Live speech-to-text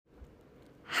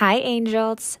Hi,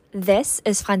 angels. This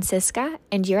is Francisca,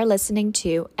 and you're listening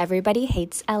to Everybody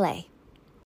Hates LA.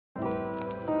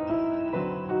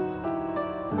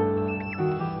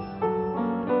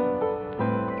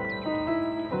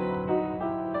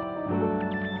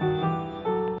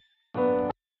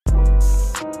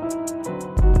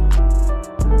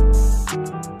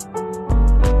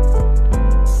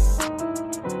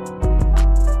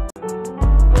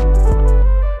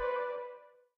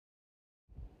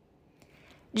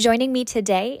 Joining me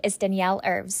today is Danielle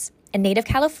Erves, a native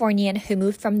Californian who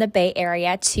moved from the Bay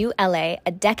Area to LA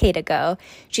a decade ago.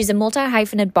 She's a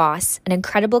multi-hyphenate boss, an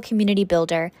incredible community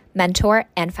builder, mentor,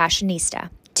 and fashionista.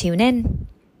 Tune in.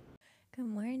 Good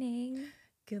morning.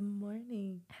 Good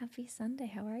morning. Happy Sunday.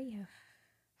 How are you?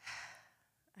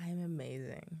 I'm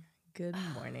amazing. Good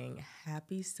morning.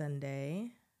 Happy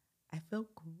Sunday. I feel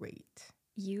great.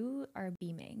 You are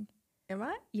beaming. Am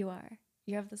I? You are.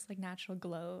 You have this natural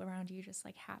glow around you, just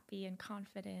happy and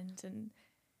confident and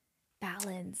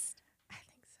balanced. I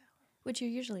think so. Which you're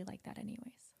usually like that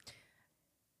anyways.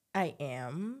 I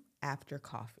am after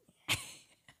coffee.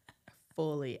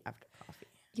 Fully after coffee.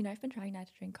 You know, I've been trying not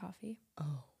to drink coffee.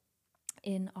 Oh.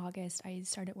 In August, I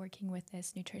started working with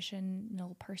this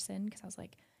nutritional person because I was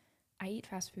like, I eat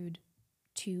fast food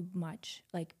too much.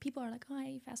 People are like, oh, I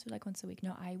eat fast food once a week.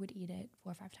 No, I would eat it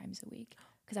 4 or 5 times a week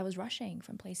because I was rushing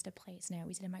from place to place. And I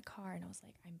always did in my car. And I was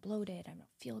like, I'm bloated. I don't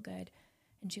feel good.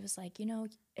 And she was like,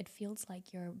 it feels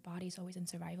like your body's always in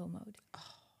survival mode.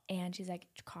 Oh. And she's like,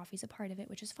 coffee's a part of it,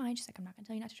 which is fine. She's like, I'm not going to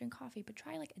tell you not to drink coffee, but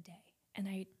try a day. And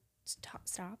I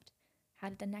stopped,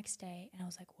 had it the next day. And I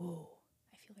was like, whoa,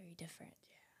 I feel very different.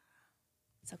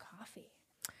 Yeah. So coffee.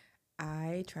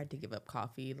 I tried to give up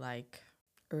coffee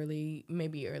early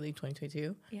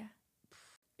 2022. Yeah.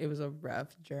 It was a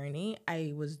rough journey.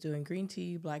 I was doing green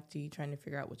tea, black tea, trying to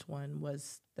figure out which one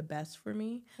was the best for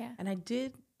me. Yeah. And I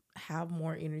did have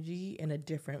more energy in a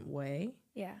different way.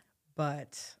 Yeah.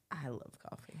 But I love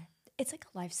coffee. It's like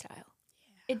a lifestyle.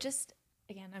 Yeah. It just,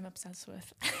 again, I'm obsessed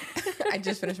with. I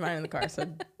just finished mine in the car, so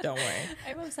don't worry.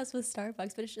 I'm obsessed with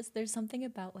Starbucks, but it's just, there's something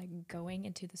about going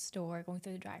into the store, going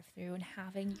through the drive-thru and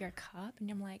having your cup.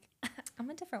 And I'm like, I'm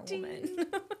a different woman.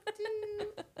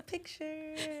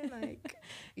 Picture.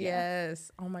 Yes.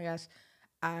 Oh my gosh.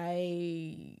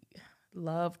 I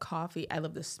love coffee. I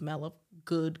love the smell of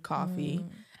good coffee.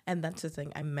 And that's the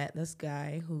thing. I met this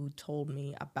guy who told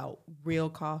me about real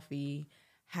coffee,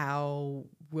 how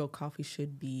real coffee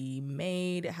should be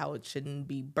made, how it shouldn't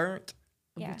be burnt,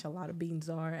 which a lot of beans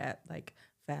are at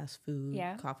fast food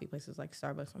coffee places like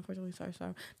Starbucks. Unfortunately, sorry.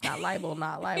 Not libel,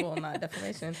 not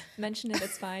defamation. Mention it,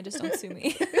 it's fine. Just don't sue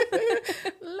me.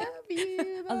 Love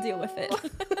you. I'll deal with it.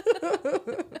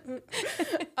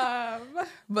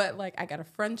 But I got a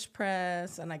French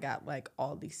press and I got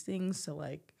all these things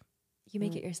to you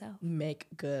make it yourself. Make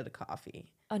good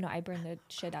coffee. Oh no, I burn the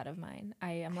shit out of mine.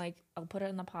 I'm I'll put it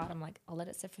in the pot. I'm I'll let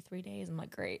it sit for 3 days. I'm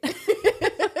great.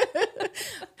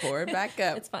 Pour it back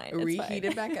up. It's fine. Reheat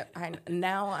it back up.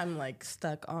 Now I'm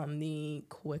stuck on the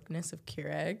quickness of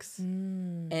Keurigs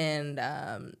and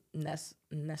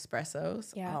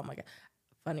Nespressos. Yeah. Oh my God.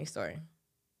 Funny story.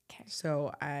 Okay.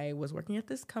 So I was working at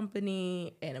this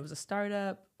company and it was a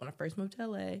startup when I first moved to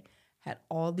LA. Had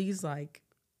all these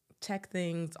tech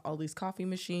things, all these coffee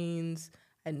machines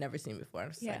I'd never seen before. I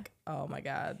was oh my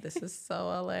God, this is so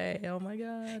LA. Oh my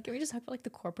God. Can we just talk about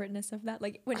the corporateness of that?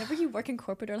 Whenever you work in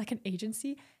corporate or an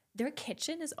agency, their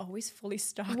kitchen is always fully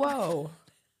stocked. Whoa.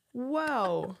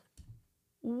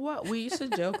 What? We used to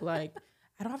joke I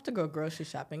don't have to go grocery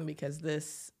shopping because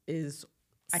this is,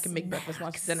 I can make breakfast,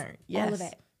 lunch, dinner. Yes.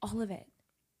 All of it.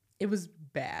 It was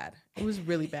bad. It was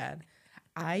really bad.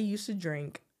 I used to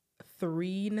drink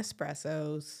 3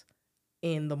 Nespressos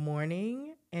in the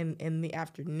morning and in the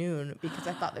afternoon because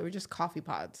I thought they were just coffee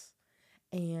pods.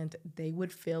 And they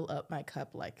would fill up my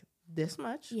cup this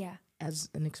much. Yeah.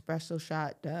 As an espresso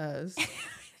shot does.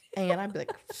 And I'd be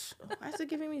like, why is it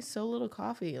giving me so little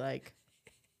coffee?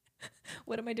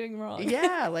 What am I doing wrong?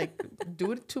 Yeah,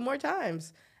 do it 2 more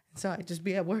times. So I'd just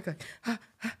be at work I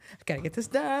gotta get this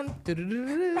done.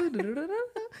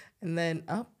 And then,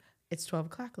 it's 12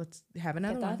 o'clock. Let's have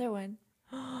another one. Get the other one.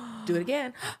 Do it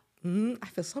again. I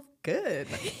feel so good.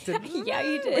 Yeah,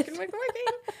 you did. Working.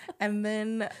 And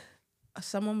then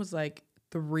someone was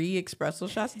 3 espresso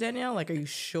shots, Danielle? Are you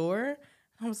sure? And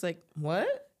I was like,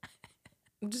 what?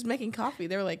 I'm just making coffee.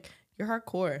 They were like, you're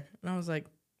hardcore. And I was like,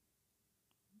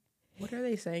 what are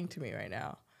they saying to me right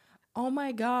now? Oh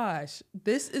my gosh,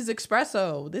 this is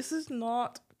espresso. This is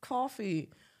not coffee.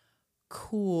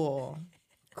 Cool.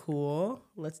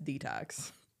 Let's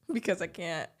detox. because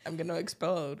I'm going to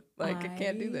explode. Like, I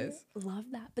can't do this. Love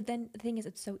that. But then the thing is,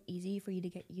 it's so easy for you to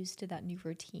get used to that new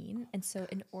routine. And so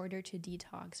in order to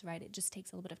detox, right, it just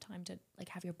takes a little bit of time to like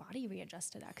have your body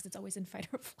readjust to that because it's always in fight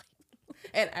or flight.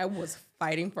 And I was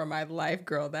fighting for my life,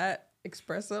 girl. That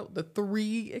espresso, the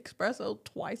 3 espresso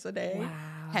twice a day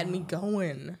had me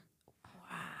going.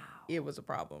 Wow. It was a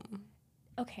problem.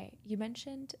 Okay. You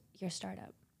mentioned your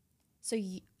startup. So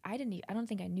I don't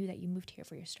think I knew that you moved here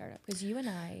for your startup because you and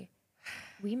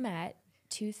we met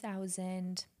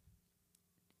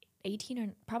 2018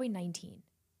 or probably 19.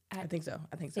 I think so.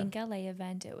 Think LA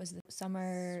event. It was the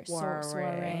summer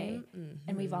soiree. Mm-hmm.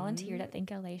 And we volunteered at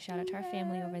Think LA. Shout out to our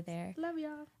family over there. Love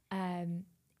y'all. And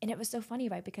it was so funny,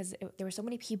 right? Because there were so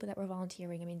many people that were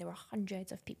volunteering. I mean, there were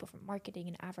hundreds of people from marketing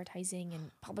and advertising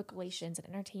and public relations and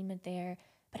entertainment there.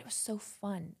 But it was so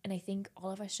fun. And I think all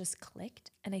of us just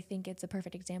clicked. And I think it's a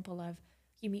perfect example of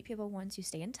you meet people once, you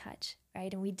stay in touch,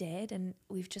 right? And we did. And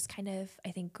we've just kind of,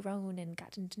 I think, grown and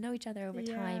gotten to know each other over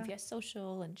time via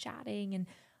social and chatting and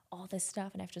all this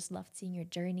stuff. And I've just loved seeing your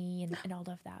journey and all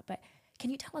of that. But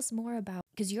can you tell us more about,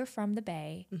 because you're from the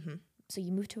Bay, so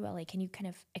you moved to LA. Can you kind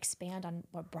of expand on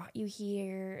what brought you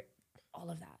here, all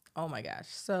of that? Oh my gosh.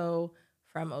 So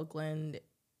from Oakland,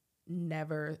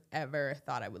 never, ever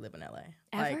thought I would live in LA.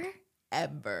 Ever? Like,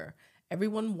 ever.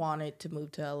 Everyone wanted to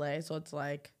move to LA. So it's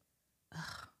like,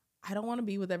 I don't want to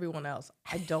be with everyone else.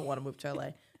 I don't want to move to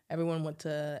LA. Everyone went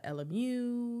to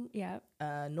LMU,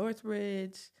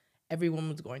 Northridge. Everyone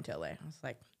was going to LA. I was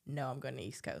like, no, I'm going to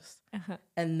East Coast.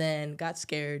 And then got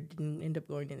scared, didn't end up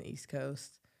going to the East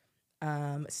Coast.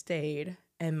 Stayed.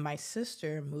 And my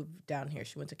sister moved down here.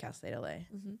 She went to Cal State LA.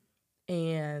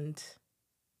 And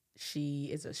she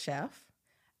is a chef.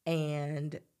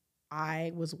 And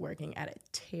I was working at a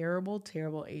terrible,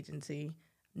 terrible agency,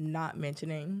 not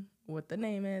mentioning what the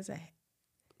name is.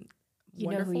 You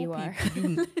know who you are.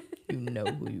 You know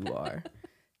who you are.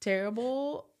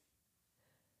 Terrible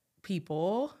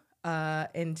people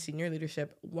in senior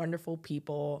leadership, wonderful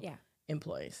people,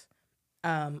 employees.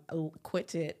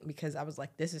 Quit it because I was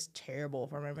like, this is terrible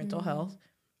for my mental health.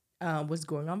 Was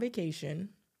going on vacation.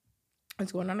 I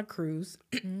was going on a cruise.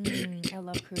 I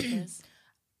love cruises.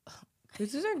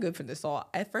 Cruises are good for this all.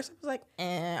 At first I was like,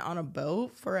 on a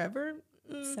boat forever.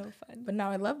 So fun. But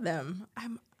now I love them.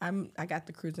 I got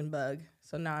the cruising bug.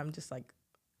 So now I'm just like,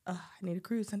 I need a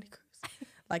cruise.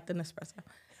 Like the Nespresso.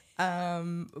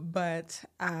 But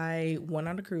I went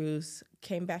on a cruise,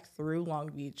 came back through Long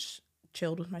Beach,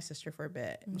 chilled with my sister for a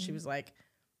bit. And she was like,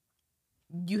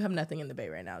 you have nothing in the Bay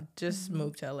right now. Just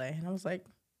move to LA. And I was like,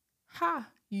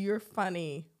 you're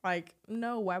funny. Like,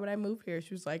 no, why would I move here?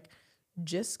 She was like,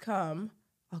 just come.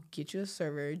 I'll get you a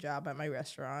server job at my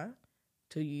restaurant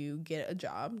till you get a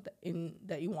job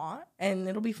that you want, and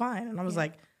it'll be fine. And I was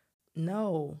like,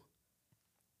 no.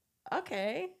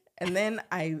 Okay. And then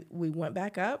we went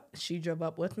back up. She drove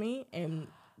up with me, and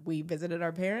we visited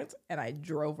our parents, and I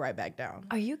drove right back down.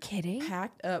 Are you kidding?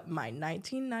 Packed up my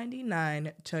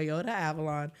 1999 Toyota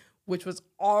Avalon, which was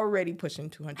already pushing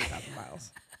 200,000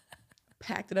 miles.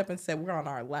 Packed it up and said, we're on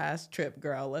our last trip,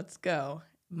 girl. Let's go.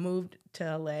 Moved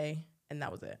to LA, and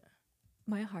that was it.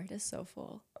 My heart is so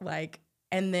full.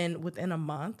 And then within a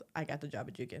month, I got the job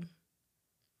at Jukin.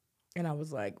 And I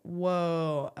was like,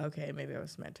 whoa, okay, maybe I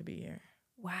was meant to be here.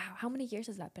 Wow. How many years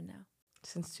has that been now?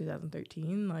 Since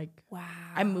 2013. Wow.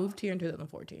 I moved here in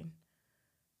 2014.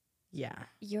 Yeah.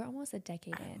 You're almost a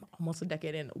decade in. Almost a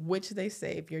decade in, which they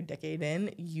say if you're a decade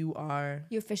in, you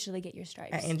officially get your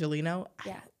stripes. At Angelino.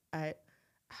 Yeah.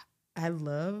 I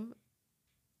love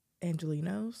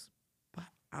Angelinos, but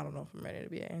I don't know if I'm ready to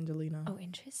be an Angelino. Oh,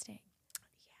 interesting.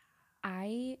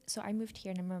 I moved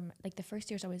here, and I remember the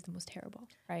first year is always the most terrible,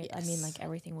 right? Yes. I mean,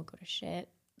 everything will go to shit.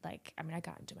 I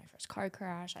got into my first car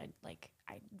crash. I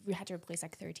had to replace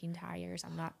 13 tires.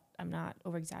 I'm not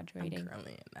over exaggerating. I'm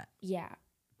currently in that. Yeah.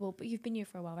 Well, but you've been here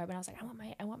for a while, right? But I was like, I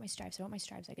want my stripes. I want my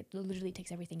stripes. It literally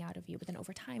takes everything out of you. But then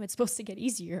over time, it's supposed to get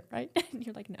easier, right? And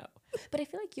you're like, no. But I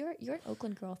feel like you're an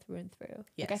Oakland girl through and through.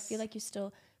 Yes. I feel like you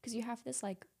still, because you have this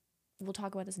we'll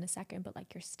talk about this in a second, but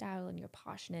your style and your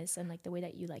poshness and the way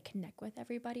that you connect with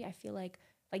everybody. I feel like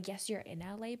yes, you're in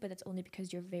LA, but that's only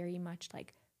because you're very much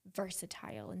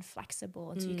versatile and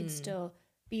flexible, and so you can still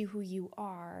be who you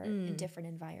are in different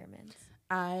environments.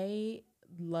 I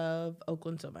love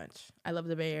Oakland so much. I love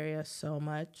the Bay Area so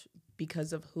much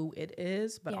because of who it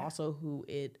is, but also who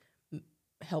it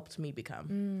helped me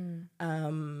become.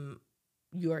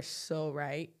 You are so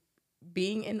right.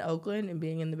 Being in Oakland and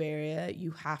being in the Bay Area,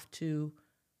 you have to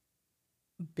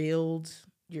build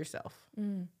yourself.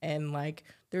 And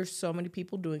there's so many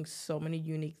people doing so many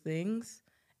unique things,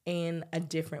 in a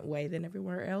different way than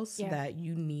everywhere else, Yeah. that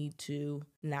you need to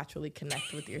naturally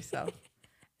connect with yourself.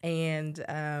 And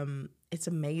it's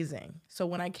amazing. So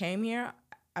when I came here,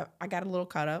 I got a little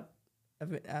caught up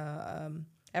of it,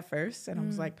 at first, and I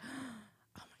was like,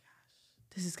 oh my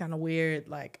gosh, this is kind of weird.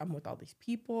 Like, I'm with all these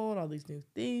people and all these new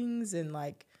things, and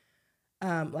like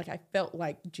I felt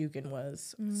like Jukin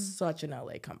was such an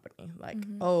LA company. Like,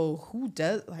 oh, who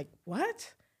does, like,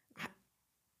 what?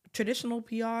 Traditional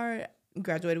PR,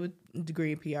 graduated with a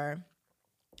degree in PR,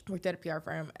 worked at a PR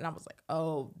firm, and I was like,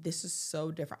 oh, this is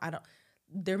so different.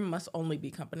 There must only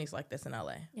be companies like this in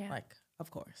LA. Yeah. Like,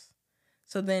 of course.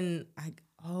 So then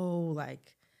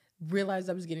realized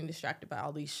I was getting distracted by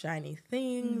all these shiny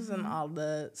things and all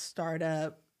the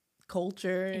startup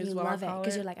culture, And is you what love I it call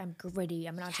because it. you're like, I'm gritty.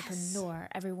 I'm an entrepreneur.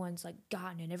 Everyone's like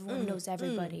gotten it. Everyone knows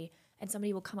everybody. And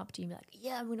somebody will come up to you and be like,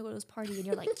 yeah, I'm going to go to this party. And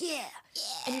you're like, yeah.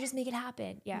 And you just make it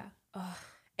happen. Yeah. Oh.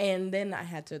 And then I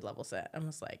had to level set. I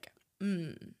was like,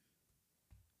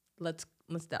 let's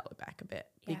dial it back a bit,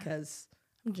 because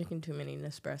I'm drinking too many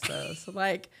Nespressos.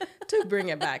 Like, to bring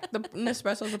it back, the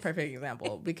Nespresso is a perfect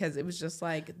example, because it was just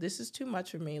like, this is too much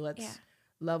for me. Let's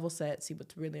level set, see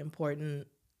what's really important,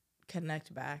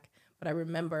 connect back. But I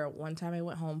remember one time I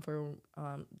went home for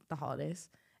the holidays,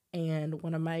 and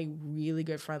one of my really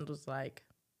good friends was like,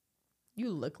 you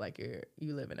look like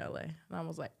you live in LA. And I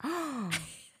was like, oh,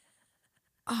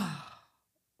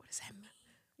 what does that mean?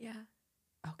 Yeah.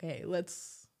 Okay,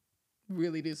 let's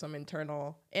really do some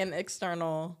internal and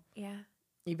external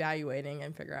evaluating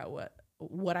and figure out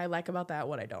what I like about that,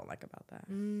 what I don't like about that.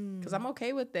 Because I'm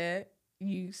okay with it.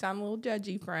 You sound a little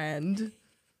judgy, friend.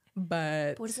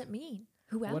 But what does it mean?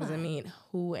 Who am I? What does it mean?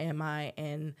 Who am I?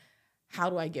 And how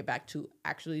do I get back to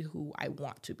actually who I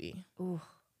want to be? Ooh,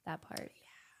 that part.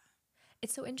 Yeah.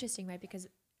 It's so interesting, right? Because,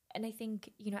 and I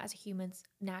think, as humans,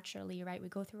 naturally, right, we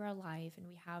go through our life and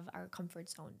we have our comfort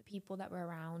zone, the people that we're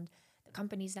around, the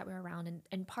companies that we're around,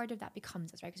 and part of that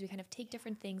becomes us, right? Because we kind of take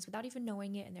different things without even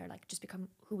knowing it, and they're like, just become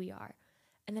who we are.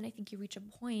 And then I think you reach a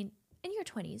point in your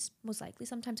 20s, most likely,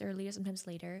 sometimes earlier, sometimes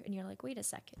later, and you're like, wait a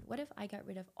second, what if I got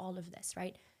rid of all of this,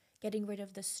 right? Getting rid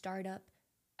of the startup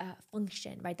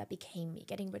function, right, that became me,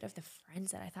 getting rid of the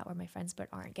friends that I thought were my friends but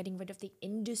aren't, getting rid of the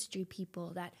industry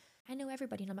people that I know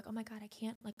everybody, and I'm like, oh my God, I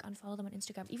can't like unfollow them on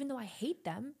Instagram, even though I hate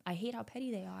them. I hate how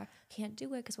petty they are. Can't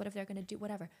do it, because what if they're going to do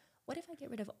whatever? What if I get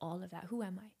rid of all of that? Who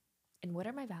am I? And what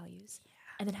are my values? Yeah.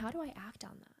 And then how do I act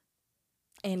on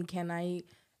that? And can I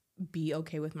be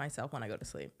okay with myself when I go to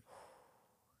sleep?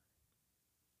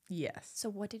 Yes. So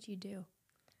what did you do?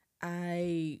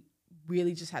 I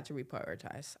really just had to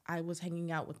reprioritize. I was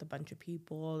hanging out with a bunch of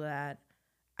people that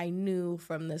I knew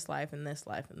from this life and this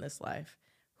life and this life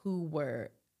who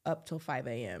were up till 5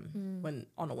 a.m. when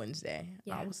on a Wednesday.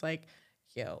 Yeah. I was like,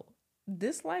 yo,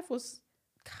 this life was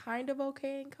kind of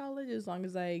okay in college as long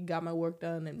as I got my work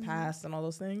done and passed and all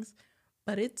those things.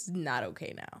 But it's not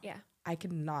okay now. Yeah. I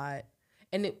cannot,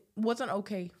 and it wasn't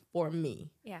okay for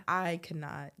me. Yeah. I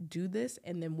cannot do this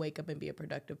and then wake up and be a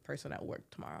productive person at work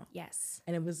tomorrow. Yes.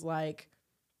 And it was like,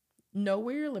 know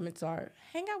where your limits are.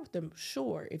 Hang out with them,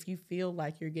 sure, if you feel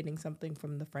like you're getting something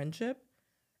from the friendship.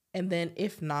 And then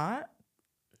if not,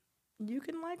 you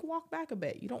can like walk back a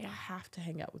bit. You don't have to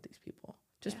hang out with these people.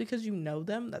 Just because you know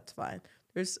them, that's fine.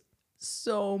 There's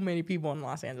so many people in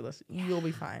Los Angeles. Yeah. You'll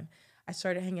be fine. I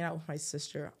started hanging out with my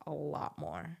sister a lot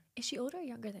more. Is she older or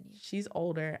younger than you? She's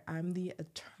older. I'm the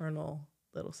eternal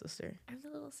little sister. I'm the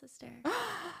little sister.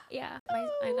 Yeah.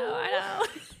 I know.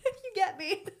 You get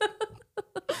me.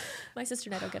 My sister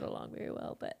and I don't get along very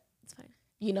well, but it's fine.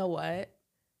 You know what?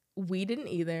 We didn't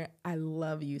either. I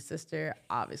love you, sister.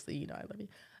 Obviously, you know I love you.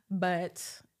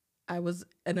 But I was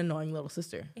an annoying little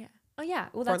sister. Yeah. Oh, yeah.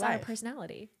 Well, that's our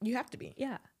personality. You have to be.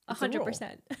 Yeah.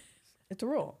 100%. It's a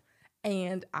rule.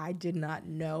 And I did not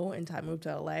know until I moved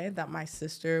to LA that my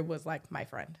sister was like my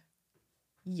friend.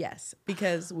 Yes.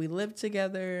 Because we lived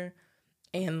together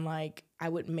and like I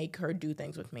would make her do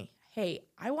things with me. Hey,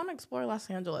 I want to explore Los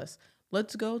Angeles.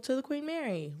 Let's go to the Queen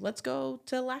Mary. Let's go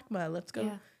to LACMA. Let's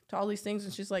go to all these things.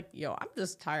 And she's like, yo, I'm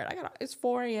just tired. It's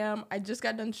 4 a.m. I just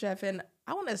got done chefing.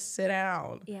 I want to sit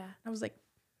down. Yeah. I was like,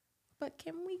 but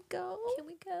can we go? Can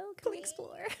we go? Can we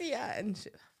explore? Yeah. And she,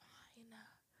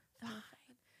 fine.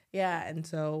 Yeah. And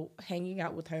so hanging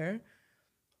out with her,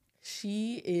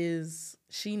 she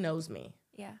knows me.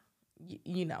 Yeah.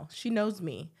 She knows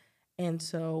me. And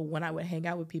so when I would hang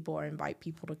out with people or invite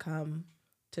people to come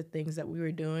to things that we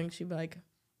were doing, she'd be like,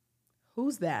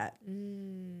 who's that?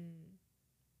 And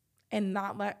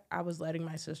not like I was letting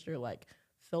my sister like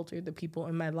filter the people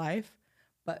in my life,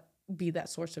 but be that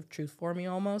source of truth for me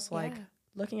almost. Like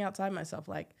looking outside myself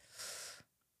like,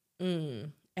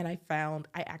 and And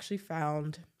I actually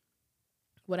found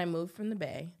when I moved from the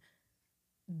Bay,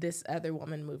 this other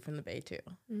woman moved from the Bay too.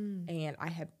 And I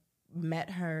had met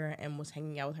her and was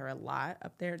hanging out with her a lot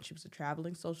up there. And she was a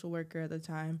traveling social worker at the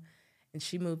time. And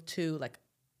she moved too, like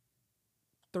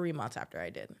 3 months after I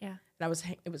did. Yeah. And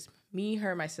it was me,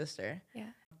 her, my sister. Yeah.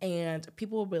 And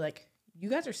people will be like, you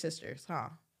guys are sisters, huh?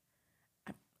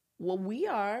 Well, we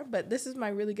are, but this is my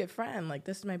really good friend. Like,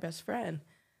 this is my best friend.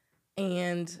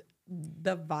 And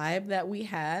the vibe that we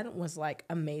had was like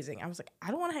amazing. I was like, I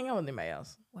don't want to hang out with anybody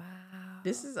else. Wow.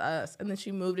 This is us. And then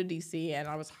she moved to DC and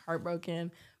I was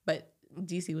heartbroken, but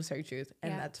DC was her truth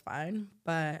and that's fine.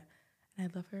 But I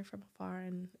love her from afar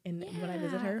and when I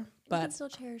visit her. But you can still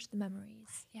cherish the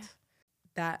memories. Yeah.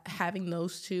 That having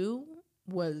those two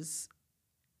was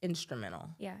instrumental.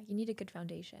 Yeah. You need a good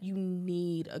foundation. You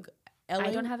need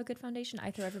I don't have a good foundation.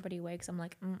 I throw everybody away because I'm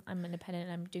like, I'm independent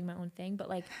and I'm doing my own thing. But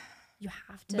like, you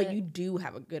have to. But you do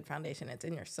have a good foundation. It's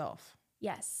in yourself.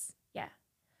 Yes. Yeah.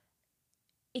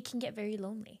 It can get very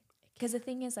lonely because the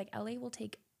thing is, like, LA will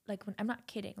take, like, when I'm not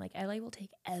kidding, like, LA will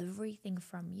take everything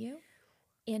from you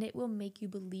and it will make you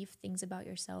believe things about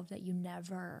yourself that you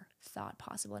never thought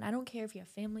possible. And I don't care if you have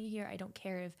family here. I don't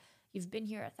care if you've been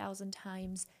here 1,000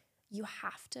 times. You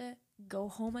have to go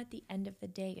home at the end of the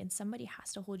day and somebody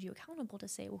has to hold you accountable to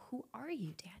say, well, who are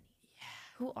you, Danny? Yeah.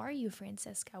 Who are you,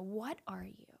 Francisca? What are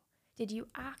you? Did you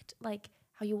act like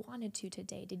how you wanted to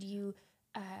today? Did you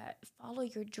follow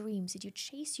your dreams? Did you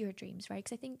chase your dreams, right?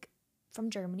 Because I think from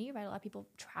Germany, right, a lot of people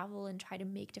travel and try to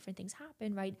make different things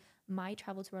happen, right? My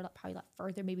travels were probably a lot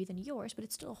further maybe than yours, but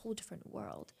it's still a whole different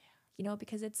world, you know,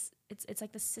 because it's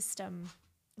like the system.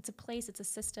 It's a place, it's a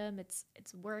system, it's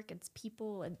work, it's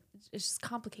people, and it's just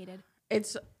complicated.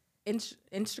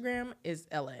 Instagram is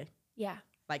LA. Yeah.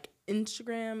 Like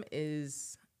Instagram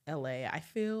is LA.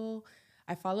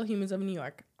 I follow Humans of New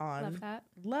York on.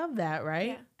 Love that,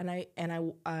 right? Yeah. And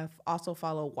I also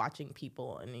follow Watching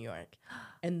People in New York.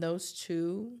 And those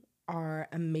two are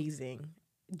amazing.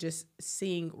 Just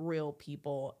seeing real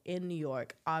people in New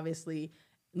York. Obviously,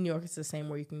 New York is the same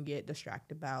where you can get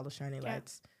distracted by all the shiny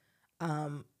lights.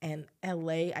 And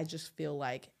LA, I just feel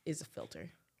like is a filter.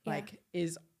 Yeah. Like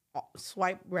is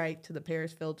swipe right to the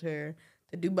Paris filter,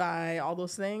 to Dubai, all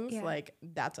those things. Yeah. Like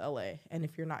that's LA. And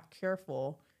if you're not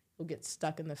careful, you'll get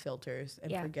stuck in the filters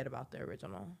and forget about the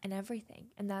original. And everything.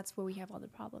 And that's where we have all the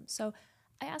problems. So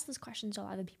I ask this question to a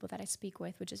lot of the people that I speak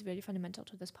with, which is really fundamental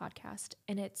to this podcast.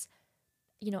 And it's,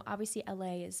 you know, obviously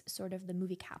LA is sort of the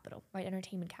movie capital, right?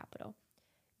 Entertainment capital.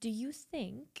 Do you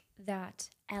think that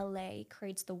LA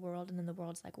creates the world and then the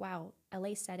world's like, wow,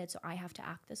 LA said it, so I have to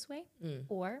act this way?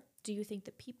 Or do you think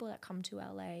the people that come to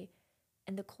LA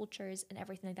and the cultures and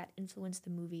everything like that influence the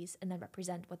movies and then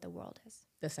represent what the world is?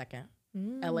 The second.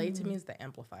 LA to me is the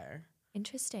amplifier.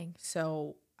 Interesting.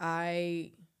 So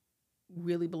I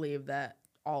really believe that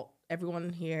everyone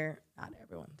here, not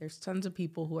everyone, there's tons of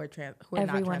people who are not trans.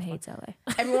 Everyone hates LA.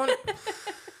 Everyone.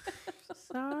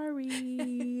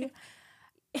 Sorry.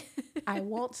 I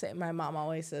won't say, my mom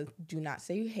always says, do not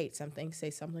say you hate something, say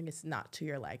something is not to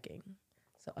your liking.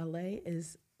 So LA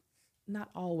is not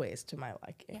always to my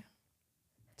liking. Yeah.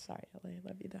 Sorry, LA, I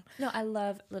love you though.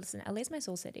 No, listen, LA is my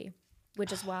soul city,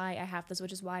 which is why I have this,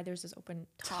 which is why there's this open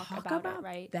talk about it,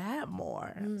 right? That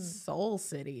more. Soul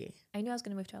city. I knew I was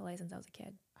going to move to LA since I was a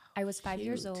kid. I was 5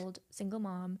 years old, single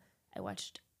mom. I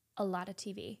watched a lot of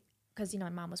TV because, you know,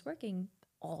 my mom was working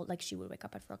she would wake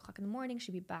up at 4 o'clock in the morning.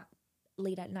 She'd be back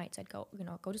late at night. So I'd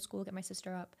go to school, get my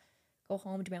sister up, go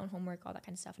home, do my own homework, all that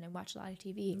kind of stuff. And I watched a lot of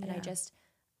TV. Yeah. And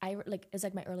it's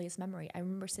like my earliest memory. I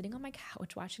remember sitting on my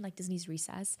couch watching like Disney's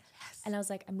Recess. Yes. And I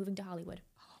was like, I'm moving to Hollywood.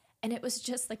 And it was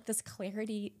just like this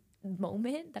clarity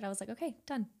moment that I was like, okay,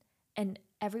 done. And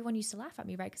everyone used to laugh at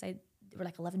me, right? Because there were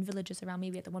like 11 villages around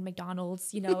me at the one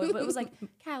McDonald's, you know, it was like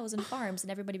cows and farms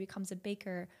and everybody becomes a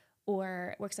baker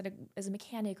or works as a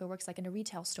mechanic or works like in a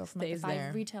retail store from like the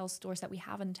 5 retail stores that we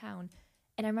have in town.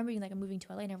 And I remember being like, I'm moving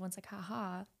to LA and everyone's like,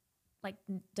 haha, like,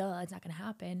 duh, it's not going to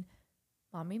happen.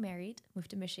 Mom remarried,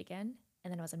 moved to Michigan.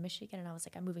 And then I was in Michigan and I was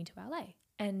like, I'm moving to LA.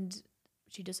 And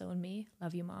she disowned me.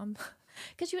 Love you, Mom.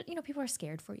 Because, you know, people are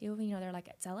scared for you. You know, they're like,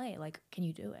 it's LA. Like, can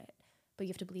you do it? But you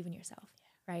have to believe in yourself,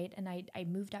 right? And I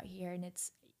moved out here and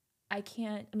I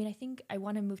think I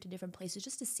want to move to different places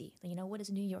just to see, you know, what is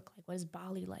New York like? What is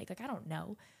Bali like? Like, I don't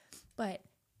know. But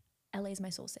LA is my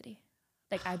soul city.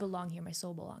 Like, I belong here. My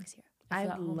soul belongs here. I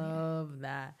love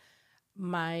that.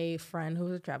 My friend who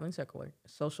was a traveling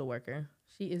social worker,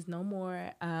 she is no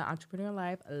more entrepreneur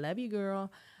life. I love you, girl.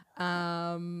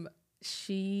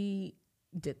 She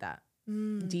did that.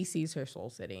 DC's her soul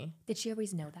city. Did she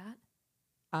always know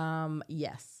that?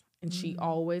 Yes. And she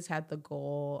always had the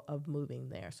goal of moving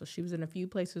there. So she was in a few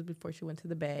places before she went to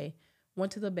the Bay.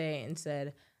 Went to the Bay and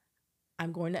said,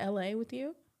 I'm going to LA with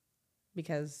you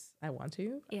because I want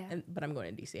to. Yeah. But I'm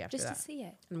going to DC after Just that. to see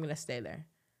it. I'm going to stay there.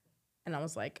 And I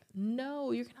was like,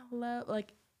 no, you're going to love,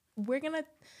 like, we're going to,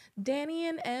 Danny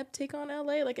and Eb take on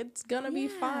LA. Like, it's going to be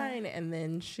fine. And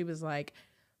then she was like,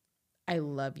 I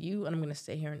love you. And I'm going to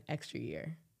stay here an extra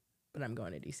year. But I'm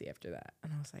going to DC after that.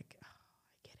 And I was like, oh,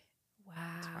 I get it.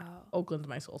 Wow. Oakland's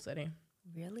my soul city.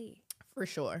 Really? For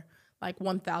sure. Like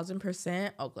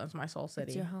 1000%, Oakland's my soul city.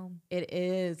 It's your home. It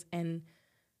is. And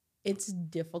it's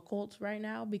difficult right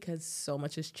now because so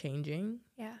much is changing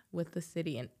with the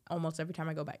city. And almost every time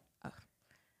I go back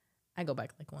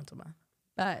like once a month.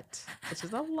 But it's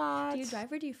just a lot. Do you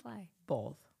drive or do you fly?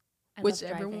 Both. I love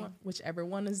driving. Whichever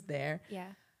one is there. Yeah.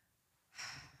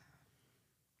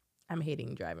 I'm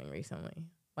hating driving recently.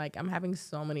 Like, I'm having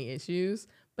so many issues,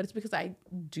 but it's because I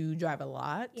do drive a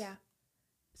lot. Yeah.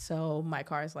 So my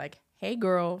car is like, hey,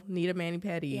 girl, need a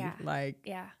mani-pedi. Yeah. Like,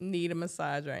 need a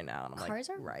massage right now. And I'm Cars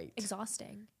like, are right.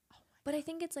 exhausting. But I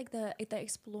think it's like the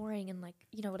exploring and like,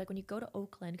 you know, like when you go to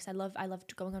Oakland, because I love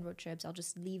going on road trips. I'll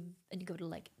just leave and go to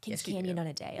like Kings Canyon on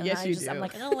a day. And I'm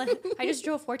like, oh, I just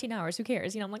drove 14 hours. Who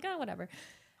cares? You know, I'm like, oh, whatever.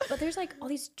 But there's like all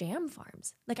these jam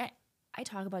farms. Like I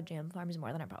talk about jam farms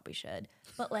more than I probably should.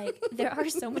 But like there are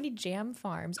so many jam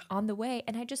farms on the way.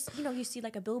 And I just, you know, you see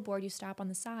like a billboard, you stop on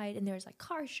the side and there's like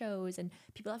car shows and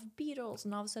people have Beatles.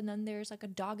 And all of a sudden then there's like a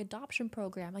dog adoption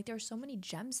program. Like there are so many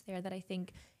gems there that I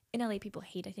think in LA people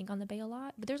hate, I think, on the Bay a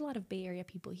lot. But there's a lot of Bay Area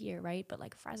people here, right? But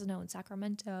like Fresno and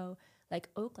Sacramento, like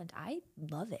Oakland, I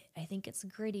love it. I think it's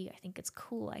gritty. I think it's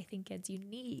cool. I think it's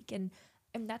unique. And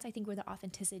that's, I think, where the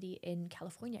authenticity in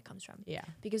California comes from. Yeah.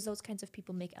 Because those kinds of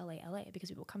people make LA LA. Because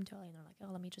people come to LA and they're like,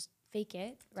 oh, let me just fake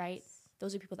it, right?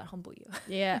 Those are people that humble you.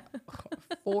 Yeah,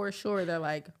 for sure. They're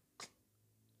like,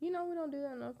 you know, we don't do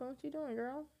that enough. What you doing,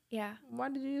 girl? Yeah. Why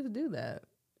did you do that?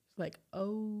 It's like,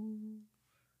 oh,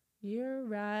 you're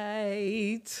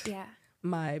right. Yeah.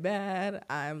 My bad.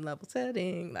 I'm level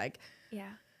setting. Like,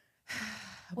 yeah.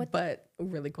 But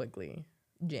really quickly,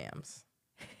 jams.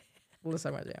 Let's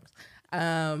talk about jams.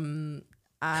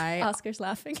 Oscar's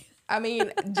laughing. I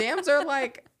mean, jams are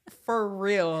like for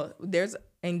real. There's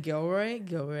in Gilroy.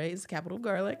 Gilroy is the capital of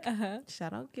garlic.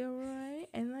 Shout out Gilroy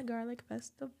and the Garlic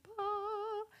Festival.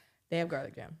 They have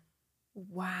garlic jam.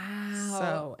 Wow.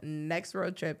 So next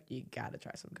road trip, you gotta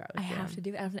try some garlic jam. I have to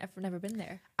do it. I've never been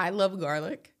there. I love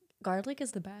garlic. Garlic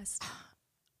is the best.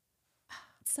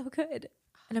 It's so good.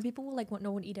 I know people will like want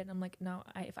no one eat it. And I'm like, no.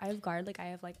 If I have garlic, I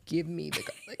have like. Give me the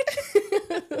garlic.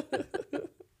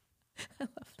 I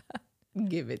love that.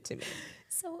 Give it to me.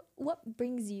 So what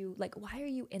brings you, like, why are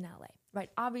you in LA? Right.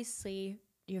 Obviously,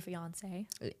 your fiance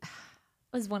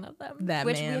was one of them.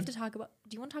 Which we have to talk about.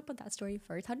 Do you want to talk about that story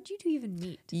first? How did you two even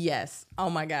meet? Yes. Oh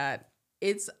my God.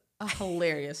 It's a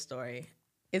hilarious story.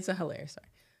 It's a hilarious story.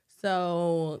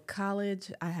 So college,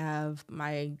 I have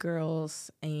my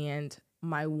girls and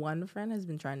my one friend has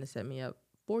been trying to set me up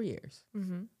for years,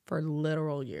 for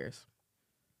literal years.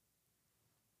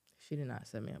 She did not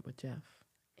set me up with Jeff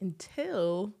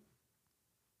until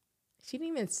she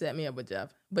didn't even set me up with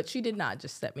Jeff, but she did not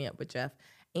just set me up with Jeff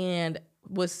and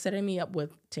was setting me up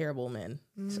with terrible men.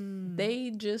 So they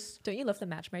just... Don't you love the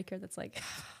matchmaker that's like...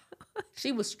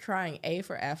 She was trying A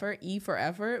for effort, E for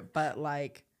effort, but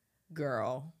like,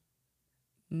 girl...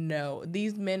 No,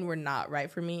 these men were not right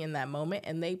for me in that moment.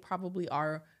 And they probably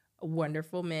are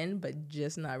wonderful men, but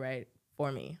just not right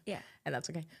for me. Yeah. And that's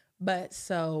okay. But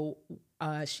so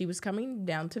she was coming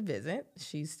down to visit.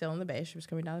 She's still in the Bay. She was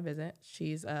coming down to visit.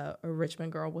 She's a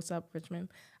Richmond girl. What's up, Richmond?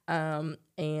 And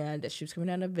she was coming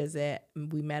down to visit.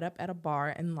 We met up at a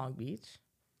bar in Long Beach.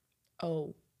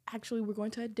 Oh, actually, we're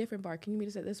going to a different bar. Can you meet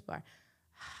us at this bar?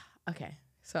 Okay.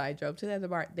 So I drove to the other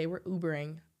bar. They were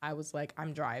Ubering. I was like,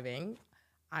 I'm driving.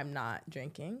 I'm not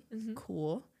drinking.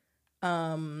 Cool.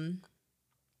 They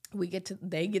get to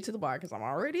the bar because I'm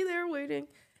already there waiting.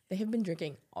 They have been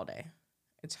drinking all day.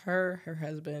 It's her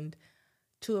husband,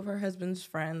 two of her husband's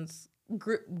friends,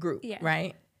 group,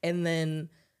 right? And then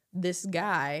this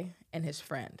guy and his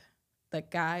friend. The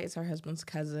guy is her husband's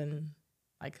cousin,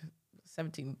 like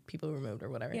 17 people removed or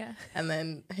whatever. Yeah. And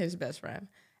then his best friend.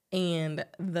 And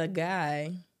the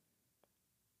guy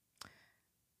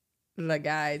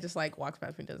just like walks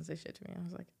past me, doesn't say shit to me. I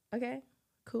was like, okay,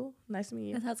 cool, nice to meet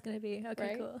you. That's how it's gonna be.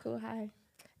 Okay, right? Cool, hi.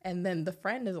 And then the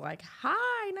friend is like,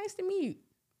 hi, nice to meet you.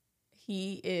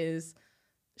 He is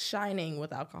shining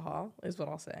with alcohol, is what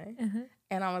I'll say.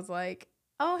 And I was like,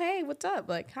 oh, hey, what's up?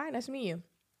 Like, hi, nice to meet you.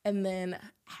 And then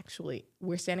actually,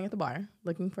 we're standing at the bar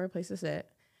looking for a place to sit.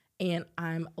 And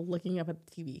I'm looking up at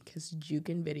the TV because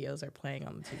Jukin videos are playing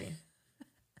on the TV.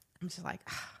 I'm just like,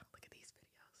 look at these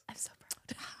videos. I'm so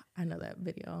proud. I know that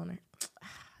video owner. I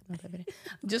know that video.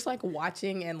 Just like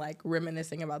watching and like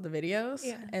reminiscing about the videos.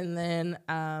 Yeah. And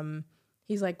then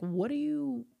he's like,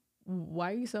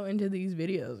 why are you so into these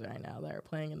videos right now that are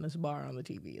playing in this bar on the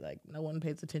TV? Like, no one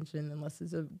pays attention unless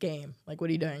it's a game. Like,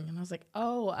 what are you doing? And I was like,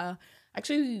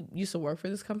 actually used to work for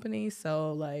this company.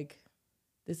 So like,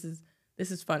 this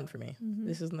is fun for me. Mm-hmm.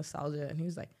 This is nostalgia. And he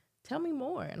was like, tell me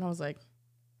more. And I was like,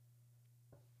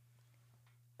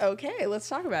 okay, let's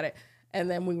talk about it. And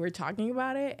then we were talking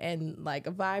about it and like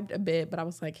vibed a bit, but I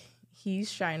was like,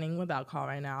 he's shining with alcohol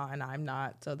right now and I'm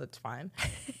not, so that's fine.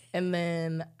 And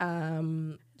then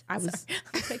I was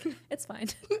like, it's fine.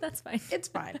 That's fine. It's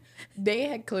fine. They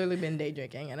had clearly been day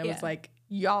drinking and it was like,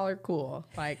 y'all are cool.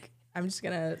 Like, I'm just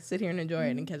gonna sit here and enjoy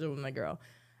it and catch up with my girl.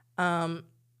 And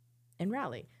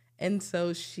rally. And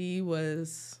so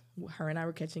her and I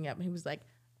were catching up and he was like,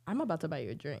 I'm about to buy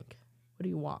you a drink. What do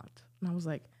you want? And I was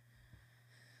like,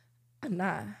 I'm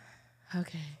not.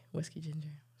 Okay, whiskey ginger,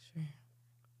 sure.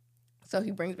 So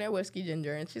he brings me a whiskey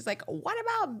ginger and she's like, what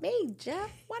about me, Jeff?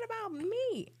 What about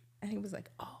me? And he was like,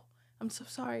 oh, I'm so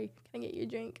sorry. Can I get you a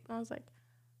drink? And I was like,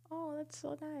 oh, that's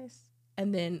so nice.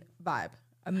 And then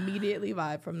immediately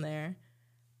vibe from there.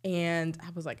 And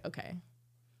I was like, okay,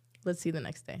 let's see the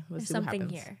next day. Let's see what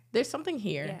happens. There's something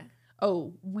here. Yeah.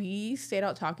 Oh, we stayed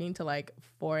out talking till like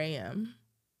 4 a.m.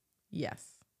 Yes.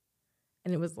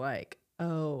 And it was like,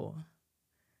 oh,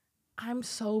 I'm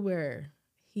sober.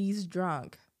 He's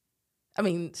drunk. I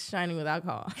mean, shining with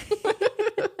alcohol.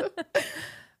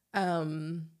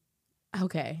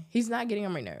 Okay. He's not getting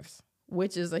on my nerves,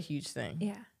 which is a huge thing.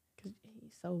 Yeah. Because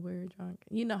he's sober, drunk.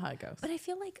 You know how it goes. But I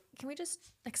feel like, can we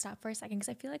just like stop for a second? Because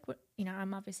I feel like,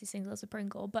 I'm obviously single as a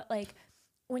Pringle, but like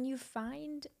when you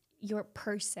find your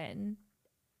person,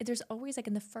 there's always like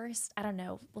in the first, I don't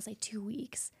know, we'll say 2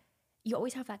 weeks, you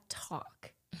always have that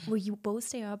talk where you both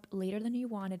stay up later than you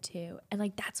wanted to. And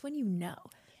like, that's when you know.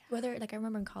 Whether, like, I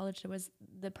remember in college, there was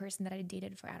the person that I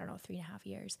dated for, 3.5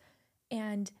 years.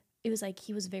 And it was like,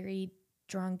 he was very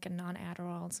drunk and on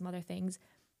Adderall and some other things.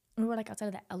 And we were like outside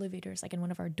of the elevators, like in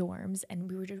one of our dorms. And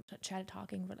we were just chatting,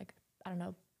 talking for like,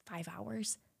 5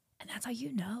 hours. And that's how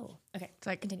you know. Okay, it's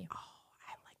like, continue. Oh,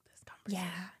 I like this conversation.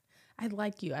 Yeah. I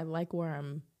like you. I like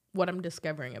what I'm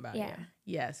discovering about you.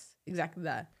 Yes, exactly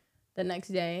that. The next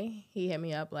day, he hit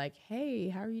me up like, hey,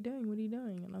 how are you doing? What are you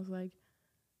doing? And I was like,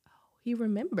 he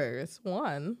remembers.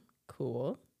 1,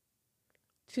 cool.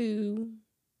 2,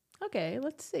 okay,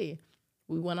 let's see.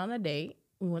 We went on a date.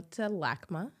 We went to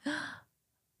LACMA.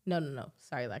 No.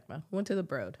 Sorry, LACMA. We went to the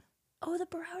Broad. Oh, the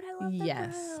Broad. I love the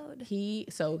Broad. He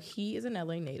is an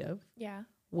LA native. Yeah.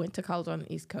 Went to college on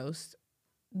the East Coast.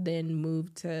 Then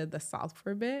moved to the South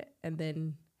for a bit. And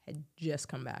then had just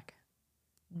come back.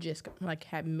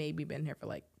 Had maybe been here for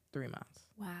like 3 months.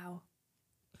 Wow.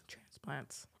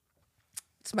 Transplants.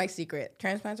 It's my secret.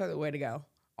 Transplants are the way to go.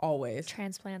 Always.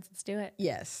 Transplants. Let's do it.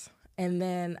 Yes. And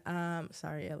then,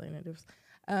 sorry, LA natives.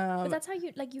 But that's how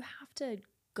you have to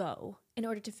go in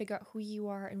order to figure out who you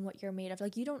are and what you're made of.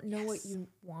 Like, you don't know what you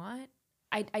want.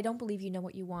 I don't believe you know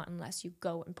what you want unless you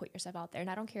go and put yourself out there. And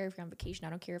I don't care if you're on vacation.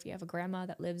 I don't care if you have a grandma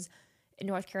that lives in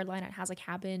North Carolina and has a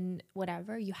cabin,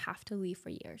 whatever. You have to leave for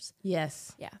years.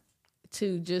 Yes. Yeah.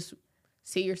 To just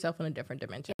see yourself in a different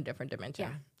dimension.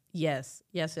 Yeah. Yes.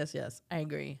 I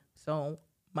agree so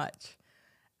much.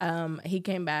 He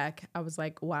came back. I was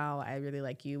like, wow, I really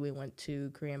like you. We went to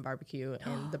Korean barbecue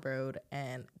in the Broad,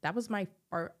 and that was my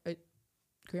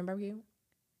Korean barbecue?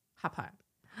 Hot pot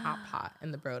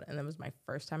in the Broad. And that was my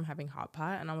first time having hot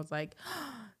pot. And I was like,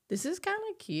 this is kind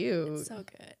of cute. It's so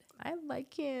good. I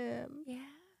like him. Yeah.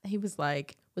 He was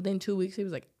like, within 2 weeks, he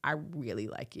was like, I really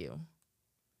like you.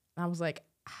 And I was like,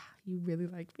 you really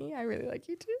like me? I really like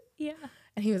you too. Yeah.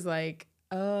 And he was like,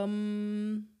 I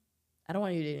don't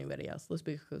want you to date anybody else. Let's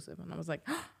be exclusive. And I was like,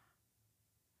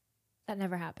 that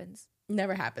never happens.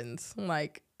 Never happens. I'm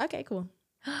like, okay, cool.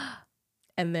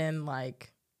 And then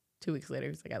like 2 weeks later,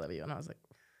 he's like, I love you. And I was like,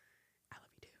 I love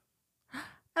you too.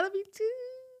 I love you too.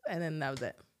 And then that was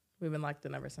it. We've been locked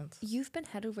in ever since. You've been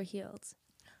head over heels.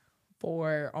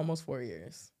 For almost 4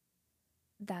 years.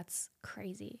 That's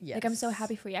crazy. Yes. Like, I'm so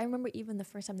happy for you. I remember even the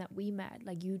first time that we met,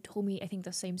 like, you told me, I think,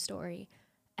 the same story.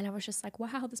 And I was just like,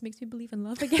 wow, this makes me believe in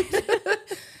love again.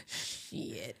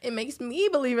 Shit. It makes me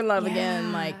believe in love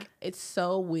again. Like, it's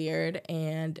so weird.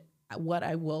 And what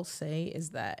I will say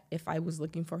is that if I was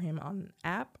looking for him on an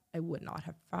app, I would not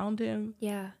have found him.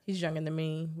 Yeah. He's younger than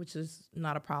me, which is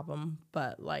not a problem.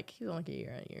 But, like, he's only like a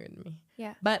year than me.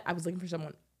 Yeah. But I was looking for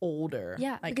someone older.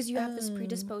 Yeah, like, because you have this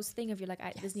predisposed thing of you're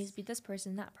like, this needs to be this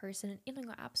person, that person. And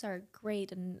Inlingo apps are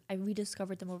great, and I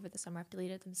rediscovered them over the summer. I've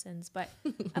deleted them since, but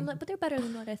I'm like, but they're better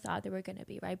than what I thought they were going to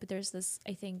be, right? But there's this,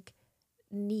 I think,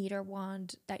 need or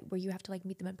want that where you have to like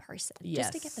meet them in person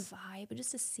just to get the vibe and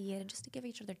just to see it and just to give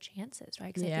each other chances,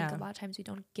 right? Because I think a lot of times we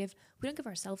don't give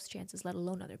ourselves chances, let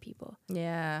alone other people.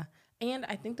 Yeah, and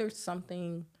I think there's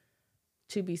something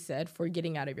to be said for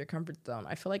getting out of your comfort zone.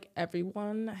 I feel like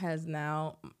everyone has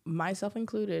now, myself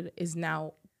included, is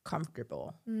now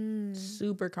comfortable,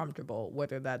 super comfortable,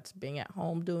 whether that's being at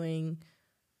home doing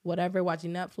whatever,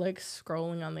 watching Netflix,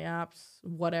 scrolling on the apps,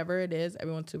 whatever it is,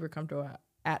 everyone's super comfortable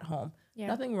at home. Yeah.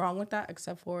 Nothing wrong with that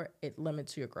except for it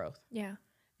limits your growth. Yeah.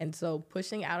 And so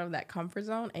pushing out of that comfort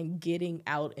zone and getting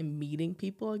out and meeting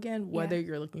people again, whether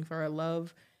you're looking for a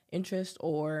love interest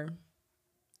or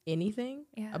anything,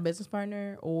 a business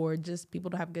partner, or just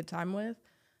people to have a good time with,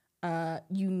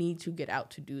 you need to get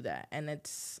out to do that. And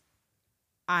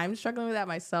I'm struggling with that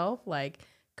myself. Like,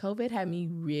 COVID had me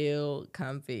real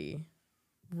comfy.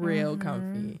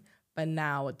 But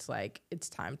now it's like, it's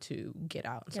time to get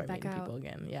out and start meeting people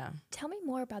again. Yeah. Tell me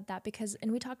more about that, because,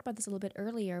 and we talked about this a little bit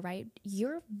earlier, right?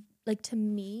 You're like, to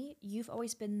me, you've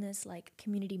always been this like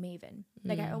community maven.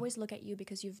 Like, I always look at you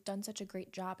because you've done such a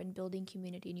great job in building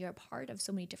community, and you're a part of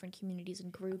so many different communities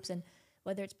and groups, and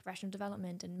whether it's professional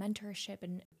development and mentorship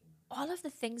and all of the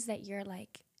things that you're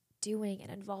like doing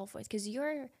and involved with, because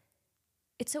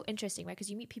it's so interesting, right? Because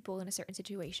you meet people in a certain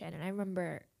situation. And I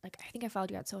remember, like, I think I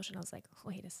followed you on social and I was like,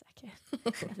 wait a second,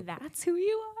 that's who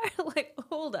you are? Like,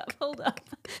 hold up.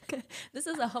 This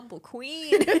is a humble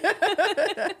queen.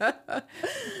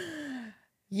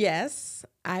 Yes,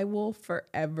 I will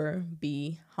forever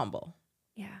be humble.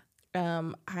 Yeah.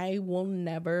 I will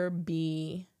never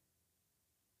be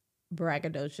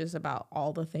braggadocious about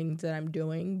all the things that I'm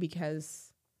doing,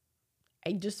 because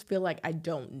I just feel like I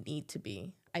don't need to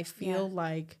be. I feel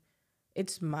like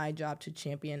it's my job to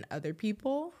champion other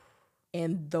people,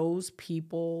 and those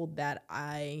people that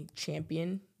I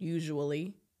champion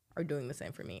usually are doing the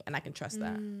same for me, and I can trust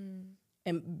that.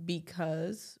 And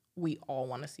because we all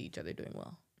want to see each other doing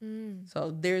well.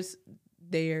 So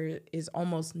there is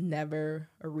almost never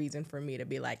a reason for me to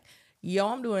be like, yo,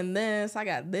 I'm doing this, I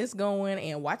got this going,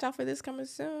 and watch out for this coming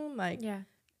soon. Like,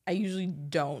 I usually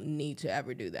don't need to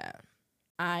ever do that.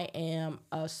 I am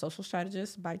a social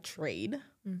strategist by trade.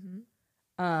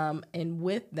 And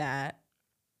with that,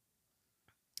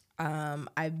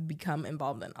 I've become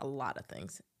involved in a lot of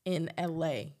things. In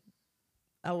LA,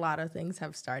 a lot of things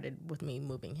have started with me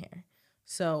moving here.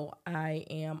 So I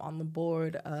am on the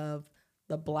board of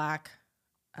the Black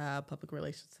Public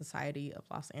Relations Society of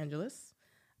Los Angeles,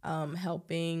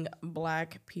 helping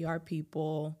Black PR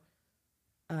people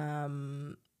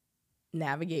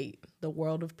navigate the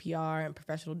world of PR and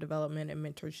professional development and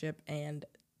mentorship and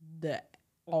the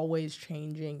always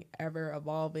changing, ever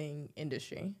evolving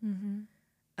industry.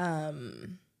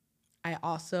 I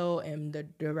also am the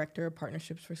director of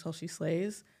partnerships for So She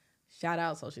Slays. Shout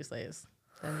out So She Slays.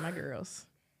 They're my girls.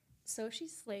 So She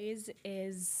Slays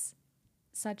is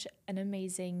such an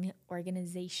amazing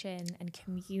organization and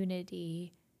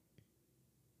community.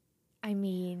 I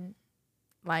mean,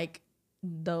 like,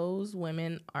 those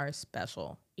women are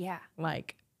special. Yeah.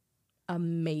 Like,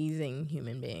 amazing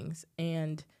human beings.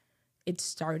 And it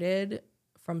started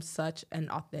from such an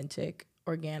authentic,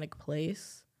 organic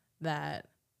place that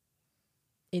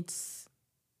it's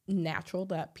natural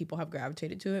that people have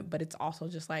gravitated to it, but it's also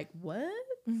just like, what?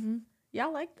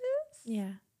 Y'all like this?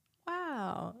 Yeah.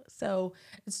 Wow. So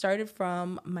it started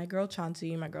from my girl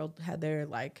Chauncey and my girl Heather,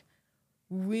 like,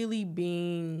 really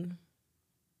being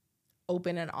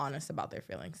open and honest about their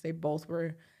feelings. They both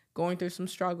were going through some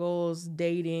struggles,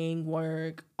 dating,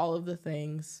 work, all of the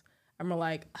things. And we're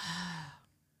like,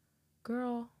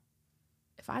 girl,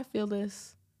 if I feel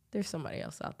this, there's somebody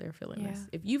else out there feeling this.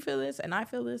 If you feel this and I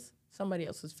feel this, somebody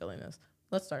else is feeling this.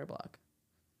 Let's start a blog.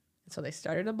 And so they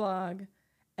started a blog,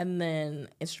 and then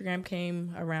Instagram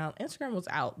came around. Instagram was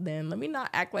out then. Let me not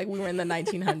act like we were in the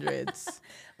 1900s.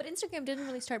 But Instagram didn't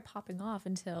really start popping off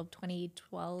until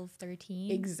 2012,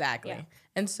 13. Exactly. Yeah.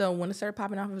 And so when it started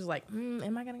popping off, it was like,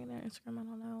 am I going to get on Instagram? I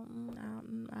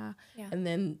don't know. Yeah. And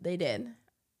then they did.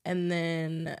 And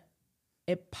then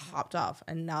it popped off,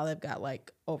 and now they've got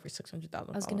like over 600,000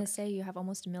 followers. I was going to say, you have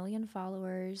almost 1 million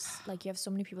followers. Like, you have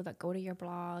so many people that go to your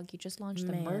blog. You just launched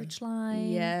the merch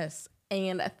line. Yes.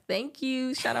 And thank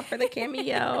you. Shout out for the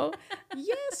cameo.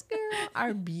 Yes, girl.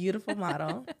 Our beautiful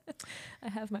model. I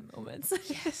have my moments.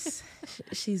 Yes.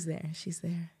 She's there. She's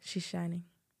there. She's shining.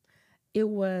 It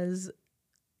was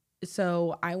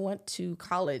So I went to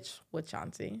college with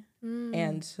Chauncey.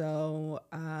 And so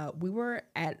we were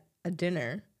at a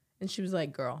dinner and she was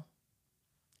like, girl,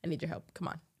 I need your help. Come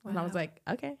on. Wow. And I was like,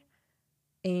 okay.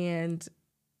 And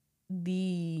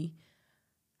the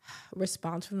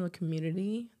response from the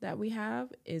community that we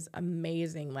have is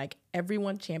amazing. Like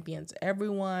everyone champions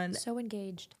everyone. So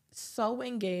engaged.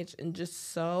 And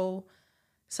just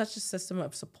such a system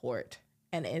of support.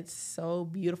 And it's so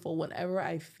beautiful whenever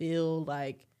I feel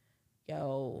like,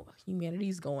 yo,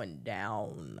 humanity's going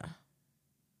down.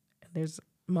 And there's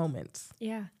moments.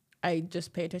 Yeah. I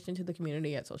just pay attention to the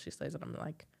community at Social Slays and I'm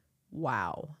like,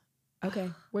 wow. Okay,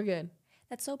 we're good.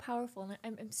 That's so powerful.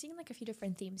 And I'm seeing like a few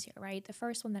different themes here, right? The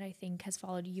first one that I think has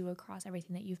followed you across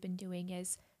everything that you've been doing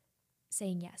is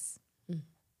saying yes.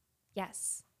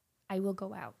 Yes, I will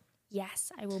go out.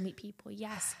 Yes, I will meet people.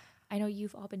 Yes, I know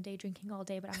you've all been day drinking all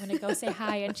day, but I'm going to go say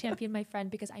hi and champion my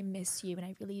friend because I miss you and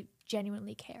I really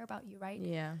genuinely care about you, right?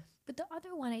 Yeah. But the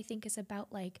other one I think is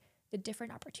about like the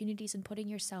different opportunities and putting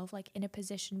yourself like in a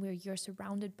position where you're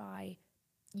surrounded by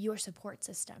your support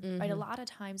system, right? A lot of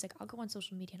times, like I'll go on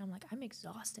social media and I'm like, I'm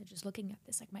exhausted just looking at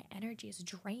this. Like my energy is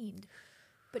drained.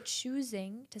 But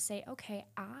choosing to say, okay,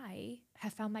 I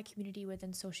have found my community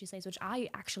within Social Slays, which I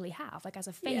actually have, like as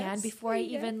a fan, before I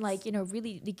even like, you know,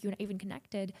 really like you even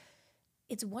connected.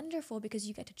 It's wonderful because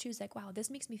you get to choose like, wow, this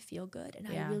makes me feel good. And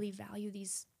I really value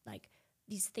these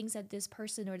things that this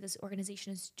person or this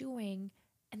organization is doing.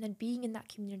 And then being in that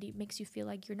community makes you feel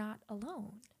like you're not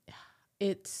alone.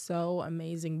 It's so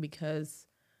amazing because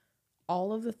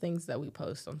all of the things that we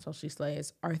post on Social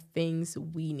Slays are things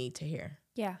we need to hear.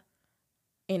 Yeah.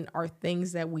 And are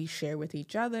things that we share with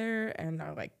each other and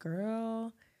are like,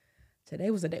 girl,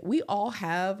 today was a day. We all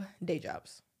have day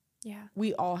jobs. Yeah.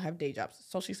 We all have day jobs.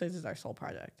 Social Slays is our sole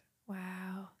project.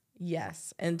 Wow.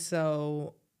 Yes. And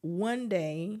so one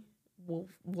day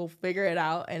we'll figure it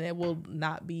out and it will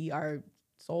not be our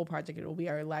sole project. It will be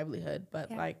our livelihood.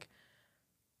 But like,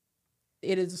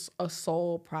 it is a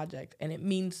soul project and it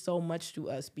means so much to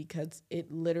us because it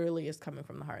literally is coming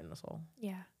from the heart and the soul.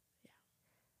 Yeah.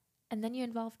 And then you're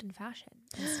involved in fashion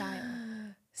and style.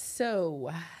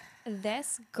 So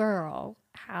this girl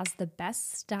has the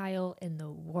best style in the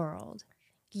world.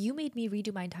 You made me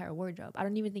redo my entire wardrobe. I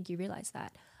don't even think you realize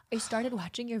that. I started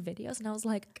watching your videos and I was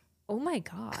like, oh my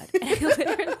God. And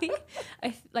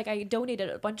I donated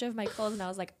a bunch of my clothes and I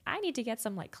was like, I need to get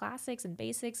some like classics and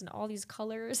basics and all these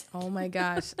colors. Oh my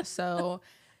gosh. So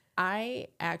I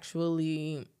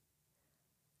actually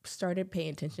started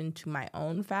paying attention to my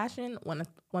own fashion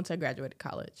once I graduated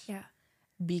college. Yeah.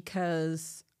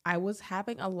 Because I was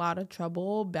having a lot of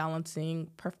trouble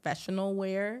balancing professional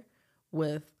wear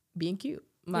with being cute.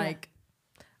 Like,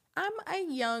 I'm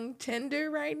a young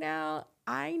tender right now.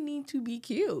 I need to be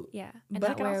cute. Yeah. And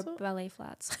not wear ballet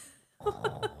flats.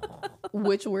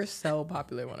 Which were so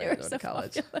popular when I was going to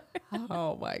college.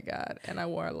 Oh my God. And I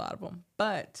wore a lot of them.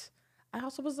 But I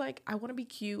also was like, I want to be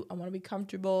cute. I want to be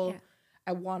comfortable. Yeah.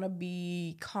 I want to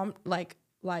be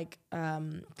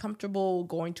comfortable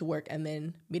going to work and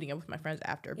then meeting up with my friends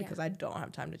after because I don't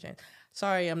have time to change.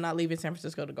 Sorry, I'm not leaving San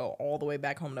Francisco to go all the way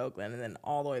back home to Oakland and then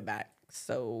all the way back.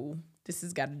 So this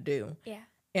has got to do. Yeah.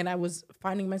 And I was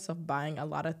finding myself buying a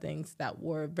lot of things that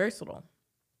were versatile.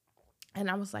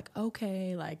 And I was like,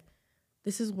 okay, like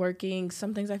this is working.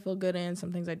 Some things I feel good in,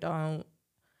 some things I don't.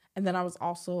 And then I was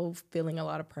also feeling a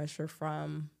lot of pressure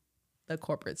from the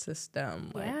corporate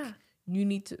system. Like, you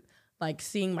need to, like,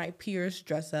 seeing my peers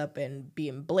dress up and be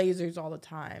in blazers all the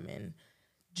time and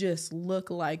just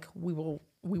look like we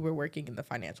were working in the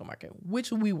financial market,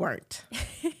 which we weren't.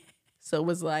 So it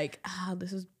was like,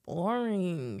 this is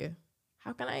boring.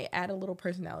 How can I add a little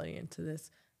personality into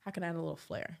this? How can I add a little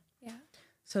flair? Yeah.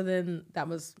 So then that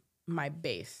was my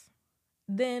base.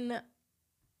 Then,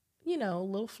 you know,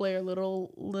 little flair,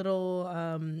 little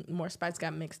more spice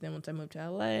got mixed in once I moved to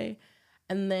LA.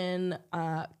 And then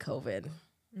COVID.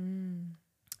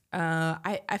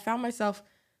 I found myself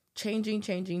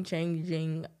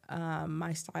changing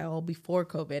my style before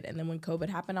COVID. And then when COVID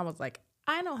happened, I was like,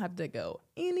 I don't have to go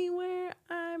anywhere.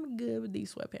 I'm good with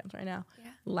these sweatpants right now.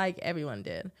 Yeah. Like everyone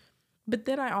did. But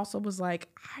then I also was like,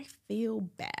 I feel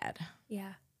bad.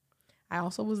 Yeah. I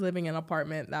also was living in an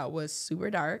apartment that was super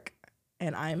dark.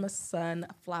 And I'm a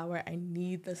sunflower. I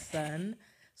need the sun.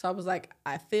 So I was like,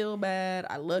 I feel bad.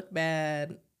 I look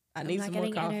bad. I need some more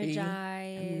coffee.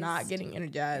 I'm not getting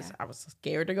energized. Yeah. I was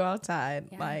scared to go outside.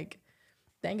 Yeah. Like,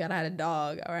 thank God I had a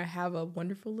dog, or I have a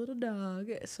wonderful little dog,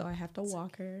 so I have to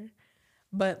walk her.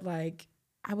 But like,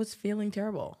 I was feeling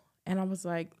terrible. And I was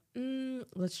like,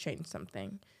 let's change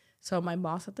something. So my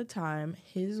boss at the time,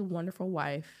 his wonderful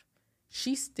wife,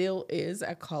 she still is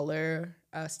a color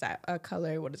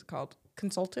what is it called,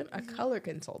 consultant, a color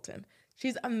consultant.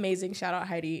 She's amazing. Shout out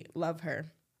Heidi, love her.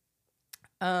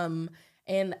 And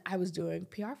I was doing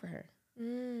PR for her.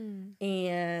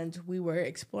 And we were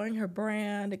exploring her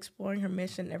brand, exploring her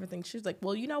mission, everything. She was like,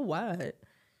 well, you know what?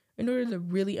 In order to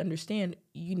really understand,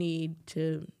 you need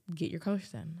to get your colors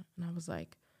done. And I was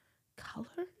like, colors?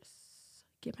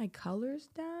 Get my colors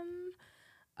done?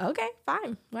 Okay,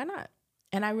 fine. Why not?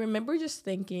 And I remember just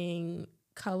thinking,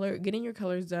 getting your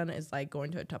colors done is like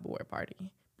going to a Tupperware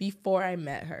party. Before I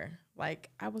met her, like,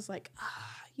 I was like,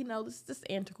 this is this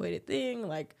antiquated thing.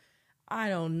 Like, I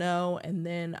don't know. And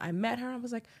then I met her. I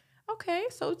was like, okay,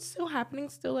 so it's still happening,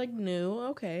 still like new.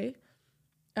 Okay.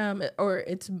 Or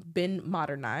it's been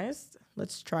modernized.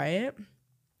 Let's try it.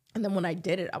 And then when I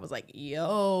did it, I was like,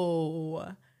 yo,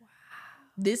 wow,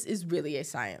 this is really a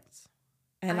science.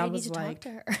 And I was like,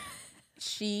 talk to her.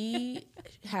 She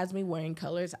has me wearing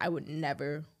colors I would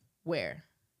never wear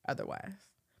otherwise.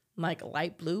 Like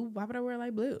light blue. Why would I wear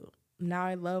light blue? Now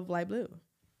I love light blue.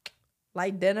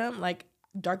 Light denim, like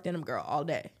dark denim girl all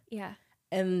day. Yeah.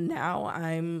 And now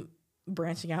I'm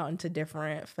branching out into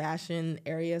different fashion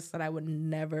areas that I would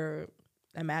never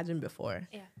imagine before.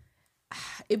 Yeah.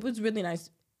 It was really nice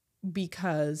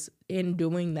because in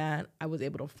doing that, I was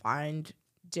able to find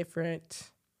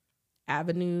different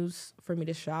avenues for me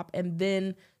to shop. And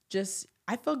then just,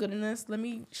 I feel good in this. Let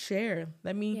me share.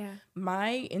 My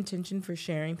intention for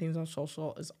sharing things on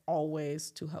social is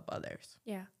always to help others.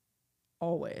 Yeah.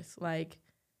 Always. Like,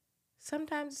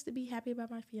 sometimes it's to be happy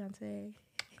about my fiance.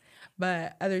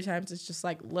 But other times it's just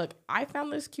like, look, I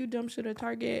found this cute jumpsuit at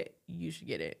Target. You should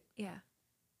get it. Yeah.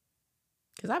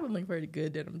 Because I've been looking for a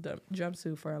good denim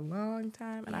jumpsuit for a long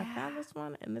time. And I found this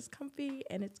one, and it's comfy,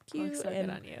 and it's cute. Looks so good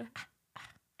on you.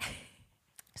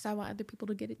 So I want other people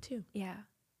to get it too. Yeah.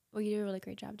 Well, you do a really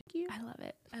great job. Thank you. I love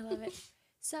it. I love it.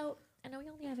 So I know we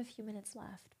only have a few minutes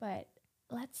left, but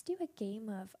let's do a game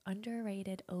of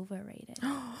underrated, overrated.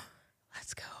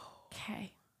 Let's go.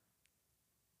 Okay.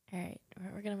 All right.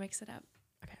 We're going to mix it up.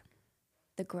 Okay.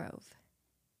 The Grove.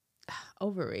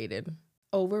 Overrated.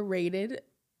 Overrated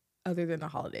other than the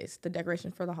holidays. The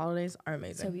decorations for the holidays are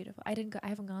amazing. So beautiful. I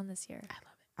haven't gone this year. I love it.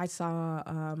 I saw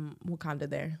Wakanda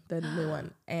there, the new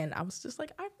one, and I was just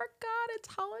like, I forgot it's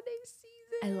holiday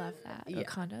season. I love that. Yeah.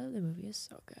 Wakanda, the movie is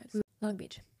so good. Long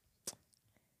Beach.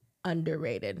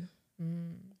 Underrated.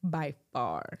 By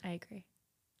far. I agree.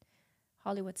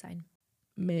 Hollywood sign.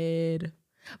 Mid.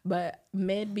 But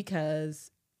mid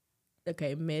because,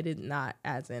 mid is not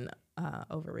as in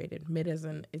overrated. Mid as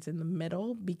in, it's in the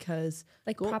middle because.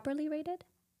 Like properly rated?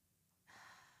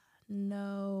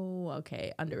 No.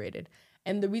 Okay, underrated.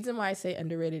 And the reason why I say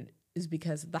underrated is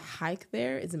because the hike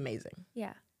there is amazing.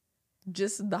 Yeah.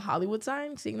 Just the Hollywood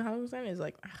sign, seeing the Hollywood sign is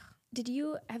like.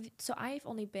 So I've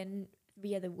only been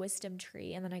via the Wisdom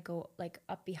Tree, and then I go like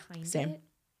up behind Same. it.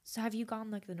 So have you gone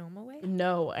like the normal way?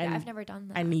 No. And I've never done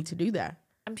that. I need to do that.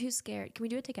 I'm too scared. Can we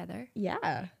do it together?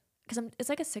 Yeah. Because it's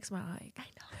like a 6-mile hike. I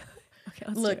know. Okay,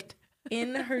 let's Look, do it.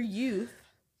 in her youth,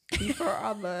 before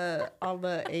all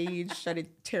the age started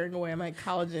tearing away my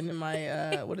collagen and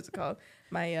my what is it called?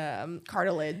 My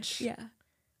cartilage. Yeah.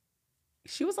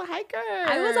 She was a hiker.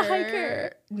 I was a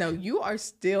hiker. No, you are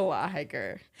still a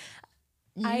hiker.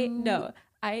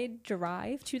 I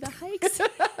drive to the hikes.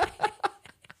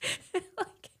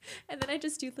 And then I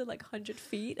just do the 100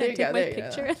 feet and take my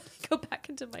picture and go back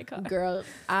into my car. Girl,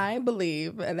 I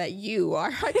believe that you are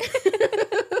a hiker.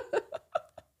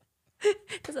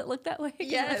 Does it look that way?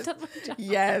 Yes.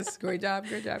 Yes. Great job.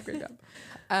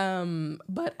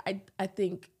 But I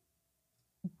think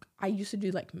I used to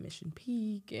do Mission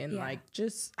Peak and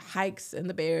just hikes in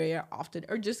the Bay Area often,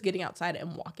 or just getting outside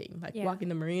and walking, walking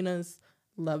the marinas.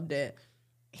 Loved it.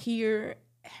 Here,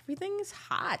 everything is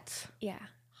hot. Yeah.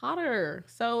 Hotter.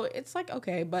 So it's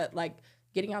okay, but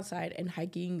getting outside and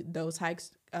hiking those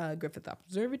hikes, Griffith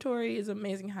Observatory is an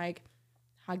amazing hike.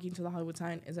 Hiking to the Hollywood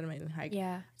sign is an amazing hike.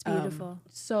 Yeah, it's beautiful.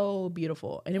 So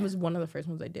beautiful. And it was one of the first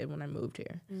ones I did when I moved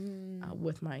here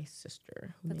with my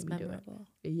sister. That's memorable.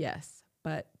 Yes.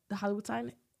 But the Hollywood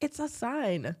sign, it's a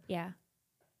sign. Yeah.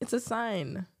 It's a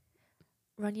sign.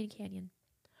 Runyon Canyon.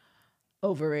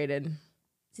 Overrated.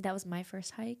 See, that was my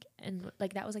first hike. And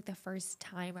that was the first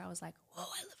time where I was like, whoa,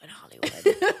 I live in Hollywood.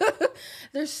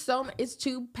 It's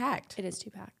too packed. It is too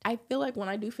packed. I feel like when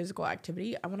I do physical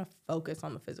activity, I want to focus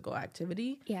on the physical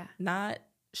activity. Yeah. Not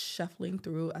shuffling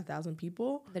through 1,000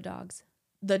 people. The dogs.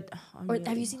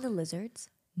 Have you seen the lizards?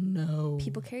 No.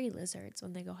 People carry lizards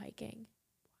when they go hiking.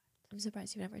 I'm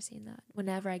surprised you've never seen that.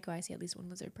 Whenever I go, I see at least one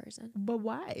lizard person. But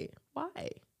why? Why?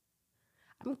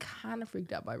 I'm kind of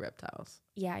freaked out by reptiles.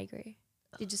 Yeah, I agree.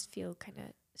 They just feel kind of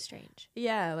strange.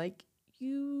 Yeah, like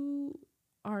you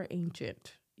are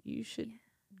ancient. You should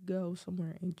go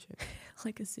somewhere ancient.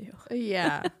 Like a zoo.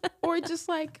 Yeah. Or just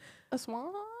like a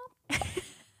swamp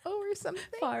or something.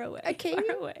 Far away. A cave.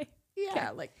 Far away.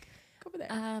 Yeah, like go over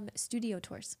there. Studio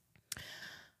tours.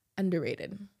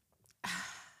 Underrated.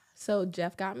 So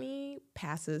Jeff got me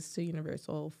passes to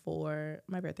Universal for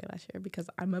my birthday last year because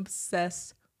I'm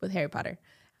obsessed with Harry Potter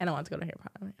and I want to go to Harry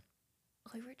Potter Land.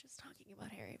 Oh, we were just talking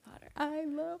about Harry Potter. I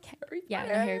love Harry Potter. Yeah,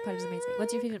 no, Harry Potter's amazing.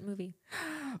 What's your favorite movie?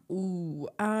 Ooh,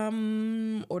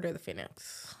 Order of the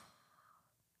Phoenix.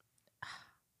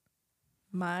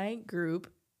 My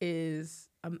group is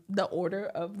the Order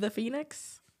of the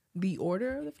Phoenix. The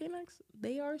Order of the Phoenix.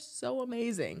 They are so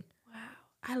amazing. Wow.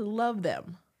 I love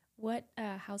them. What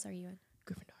house are you in?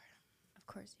 Gryffindor. Of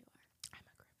course you are. I'm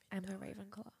a Gryffindor. I'm a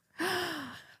Ravenclaw.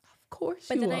 Of course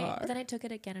But you then are. But then I took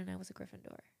it again and I was a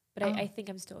Gryffindor. But I think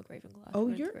I'm still a Ravenclaw. Oh,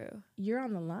 you're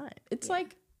on the line. It's Yeah.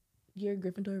 like you're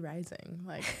Gryffindor rising.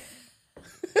 Like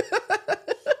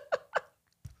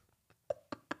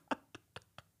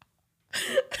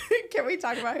can we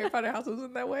talk about Harry Potter houses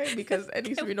in that way? Because it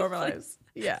needs to be normalized.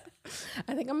 Yeah.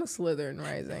 I think I'm a Slytherin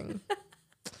rising.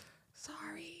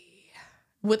 Sorry.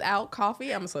 Without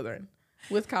coffee, I'm a Slytherin.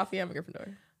 With coffee, I'm a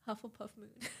Gryffindor. Hufflepuff Moon.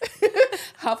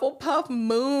 Hufflepuff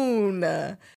Moon.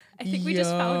 I think we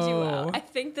just found you out. I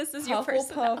think this is your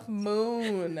Hufflepuff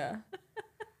Moon.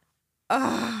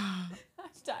 I'm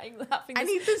dying laughing. I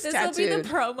need this This will be the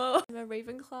tattooed. promo. I'm a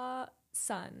Ravenclaw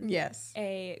sun. Yes.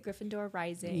 A Gryffindor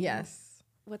rising. Yes.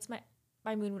 What's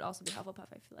my moon would also be Hufflepuff,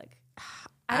 I feel like.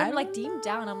 I don't like deep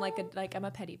down. I'm I'm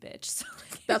a petty bitch. So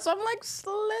That's why I'm like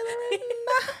Slytherin.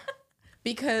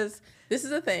 Because this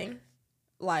is the thing.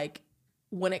 Like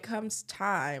when it comes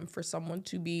time for someone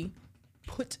to be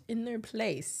put in their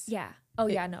place. yeah. Oh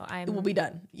yeah, no, It will be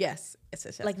done. Yes.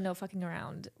 It's like no fucking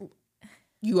around.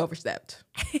 you overstepped.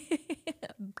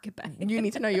 Goodbye. You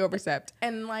need to know you overstepped.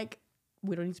 And like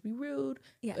we don't need to be rude.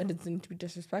 Yeah. It doesn't need to be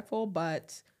disrespectful,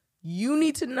 but you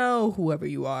need to know whoever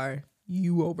you are,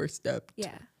 you overstepped.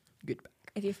 Yeah. Goodbye.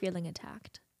 If you're feeling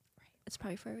attacked, it's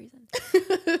probably for a reason.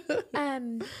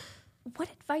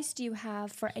 What advice do you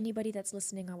have for anybody that's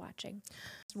listening or watching?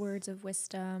 Words of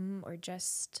wisdom or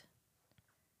just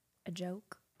a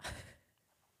joke?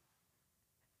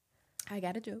 I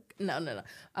got a joke. No.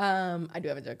 I do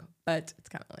have a joke, but it's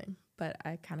kind of lame. But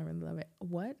I kind of really love it.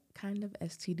 What kind of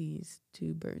STDs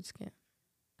do birds get?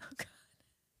 Oh God.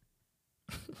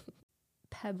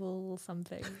 Pebble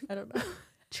something. I don't know.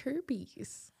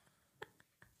 Chirpies.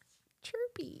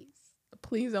 Chirpies.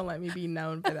 Please don't let me be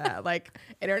known for that. Like,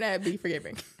 internet, be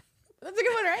forgiving. That's a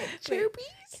good one, right? Chirpies.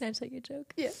 Wait, can I tell you a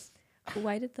joke? Yes.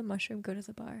 Why did the mushroom go to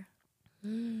the bar?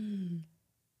 To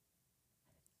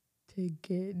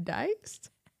get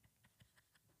diced?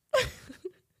 I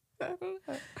don't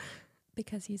know.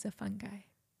 Because he's a fun guy.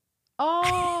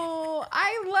 Oh,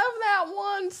 I love that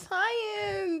one.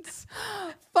 Science.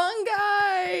 Fun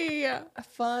guy.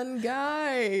 Fun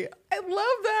guy. I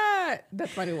love that.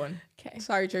 That's my new one. Okay.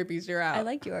 Sorry, Chirpies, you're out. I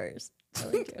like yours.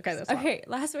 Okay, that's fine. okay.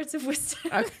 Last words of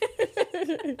wisdom.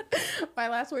 Okay. My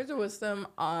last words of wisdom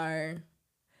are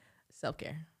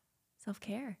self-care.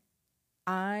 Self-care.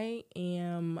 I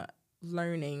am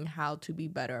learning how to be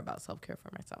better about self-care for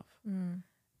myself.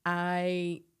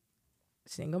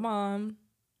 Single mom,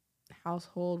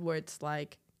 household where it's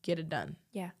like, get it done.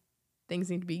 Yeah. Things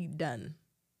need to be done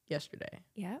yesterday.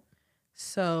 Yeah.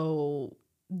 So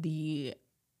the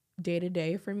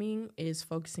day-to-day for me is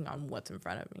focusing on what's in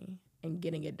front of me and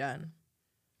getting it done.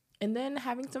 And then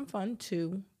having some fun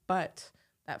too, but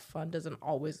that fun doesn't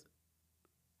always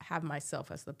have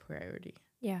myself as the priority.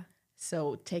 Yeah.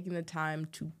 So taking the time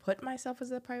to put myself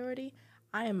as a priority,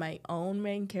 I am my own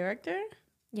main character.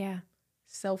 Yeah.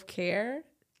 Self-care.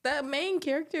 The main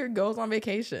character goes on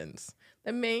vacations.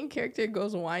 The main character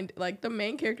the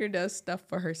main character does stuff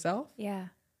for herself. Yeah.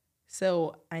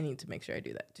 So I need to make sure I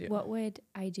do that too. What would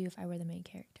I do if I were the main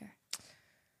character?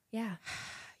 Yeah.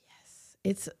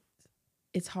 Yes.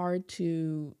 It's hard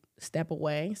to step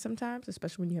away sometimes,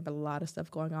 especially when you have a lot of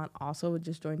stuff going on. Also,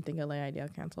 just join Think LA Ideal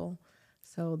Cancel.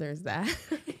 So there's that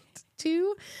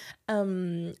too.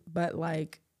 But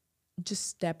like just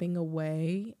stepping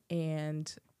away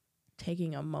and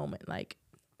taking a moment, like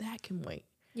that can wait.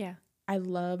 Yeah. I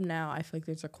love now, I feel like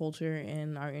there's a culture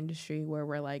in our industry where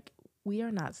we're like, we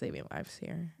are not saving lives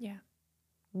here. Yeah.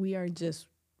 We are just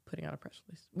putting out a press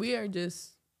release. We are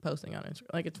just posting on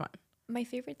Instagram. Like, it's fine. My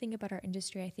favorite thing about our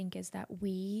industry, I think, is that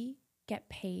we get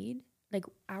paid. Like,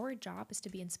 our job is to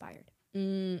be inspired.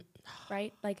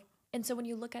 Right? Like, And so when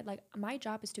you look at like, my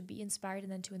job is to be inspired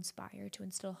and then to inspire, to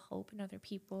instill hope in other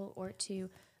people, or to,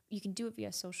 you can do it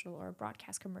via social or a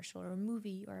broadcast commercial or a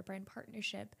movie or a brand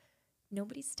partnership.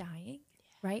 Nobody's dying,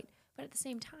 right? But at the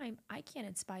same time, I can't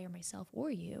inspire myself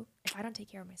or you if I don't take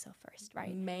care of myself first,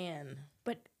 right? Man.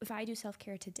 But if I do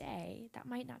self-care today, that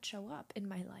might not show up in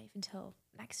my life until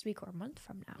next week or a month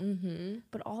from now. Mm-hmm.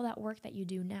 But all that work that you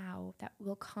do now that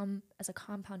will come as a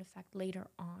compound effect later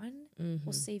on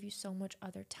will save you so much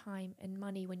other time and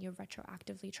money when you're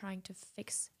retroactively trying to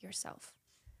fix yourself.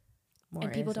 More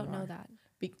and people don't ASMR. know that.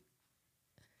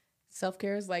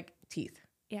 Self-care is like teeth.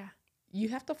 Yeah. You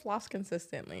have to floss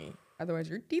consistently. Otherwise,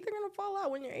 your teeth are going to fall out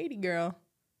when you're 80, girl.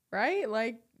 Right?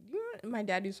 Like, my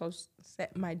dad used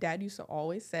to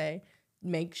always say,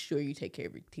 make sure you take care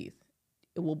of your teeth.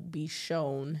 It will be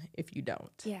shown if you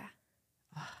don't. Yeah.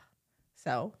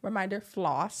 So, reminder,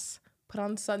 floss, put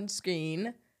on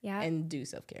sunscreen, Yeah. and do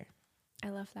self-care. I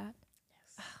love that.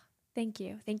 Yes. Thank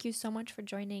you. Thank you so much for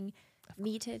joining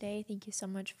me today. Thank you so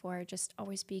much for just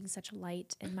always being such a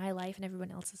light in my life and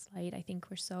everyone else's light. I think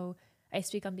I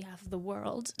speak on behalf of the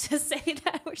world to say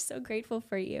that we're so grateful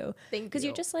for you. Thank you. Because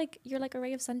you're like a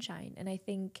ray of sunshine. And I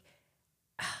think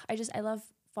I love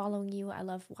following you. I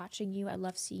love watching you. I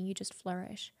love seeing you just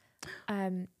flourish.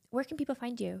 Where can people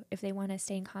find you if they want to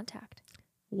stay in contact?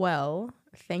 Well,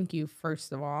 thank you,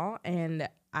 first of all. And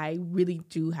I really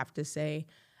do have to say,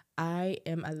 I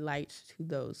am a light to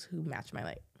those who match my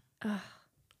light.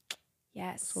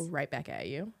 Yes. So right back at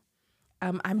you.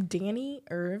 I'm Danielle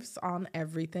Erves on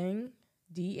everything.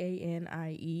 DANIERVES.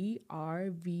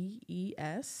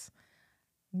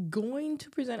 Going to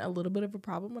present a little bit of a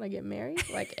problem when I get married.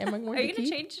 Like, am I going Are you gonna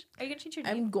change your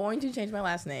name? I'm going to change my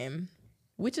last name,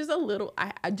 which is a little.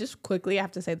 I just quickly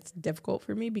have to say it's difficult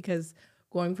for me because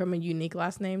going from a unique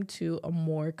last name to a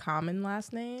more common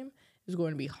last name is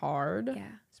going to be hard. Yeah.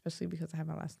 Especially because I have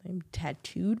my last name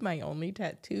tattooed, my only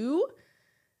tattoo.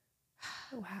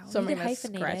 Wow. So I'm you going could to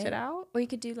hyphenate scratch it out. Or you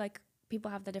could do like, people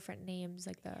have the different names,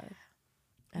 like the.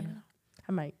 I don't know.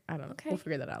 I don't know. Okay. We'll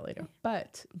figure that out later. Okay.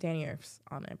 But Danielle Erves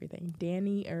on everything.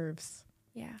 Danielle Erves.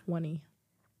 Yeah. 1E.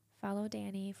 Follow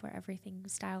Danny for everything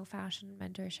style, fashion,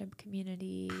 mentorship,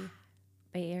 community,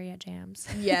 Bay Area jams.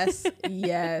 Yes,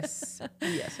 yes,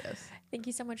 yes, yes. Thank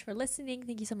you so much for listening.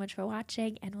 Thank you so much for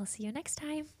watching, and we'll see you next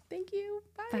time. Thank you.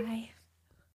 Bye. Bye.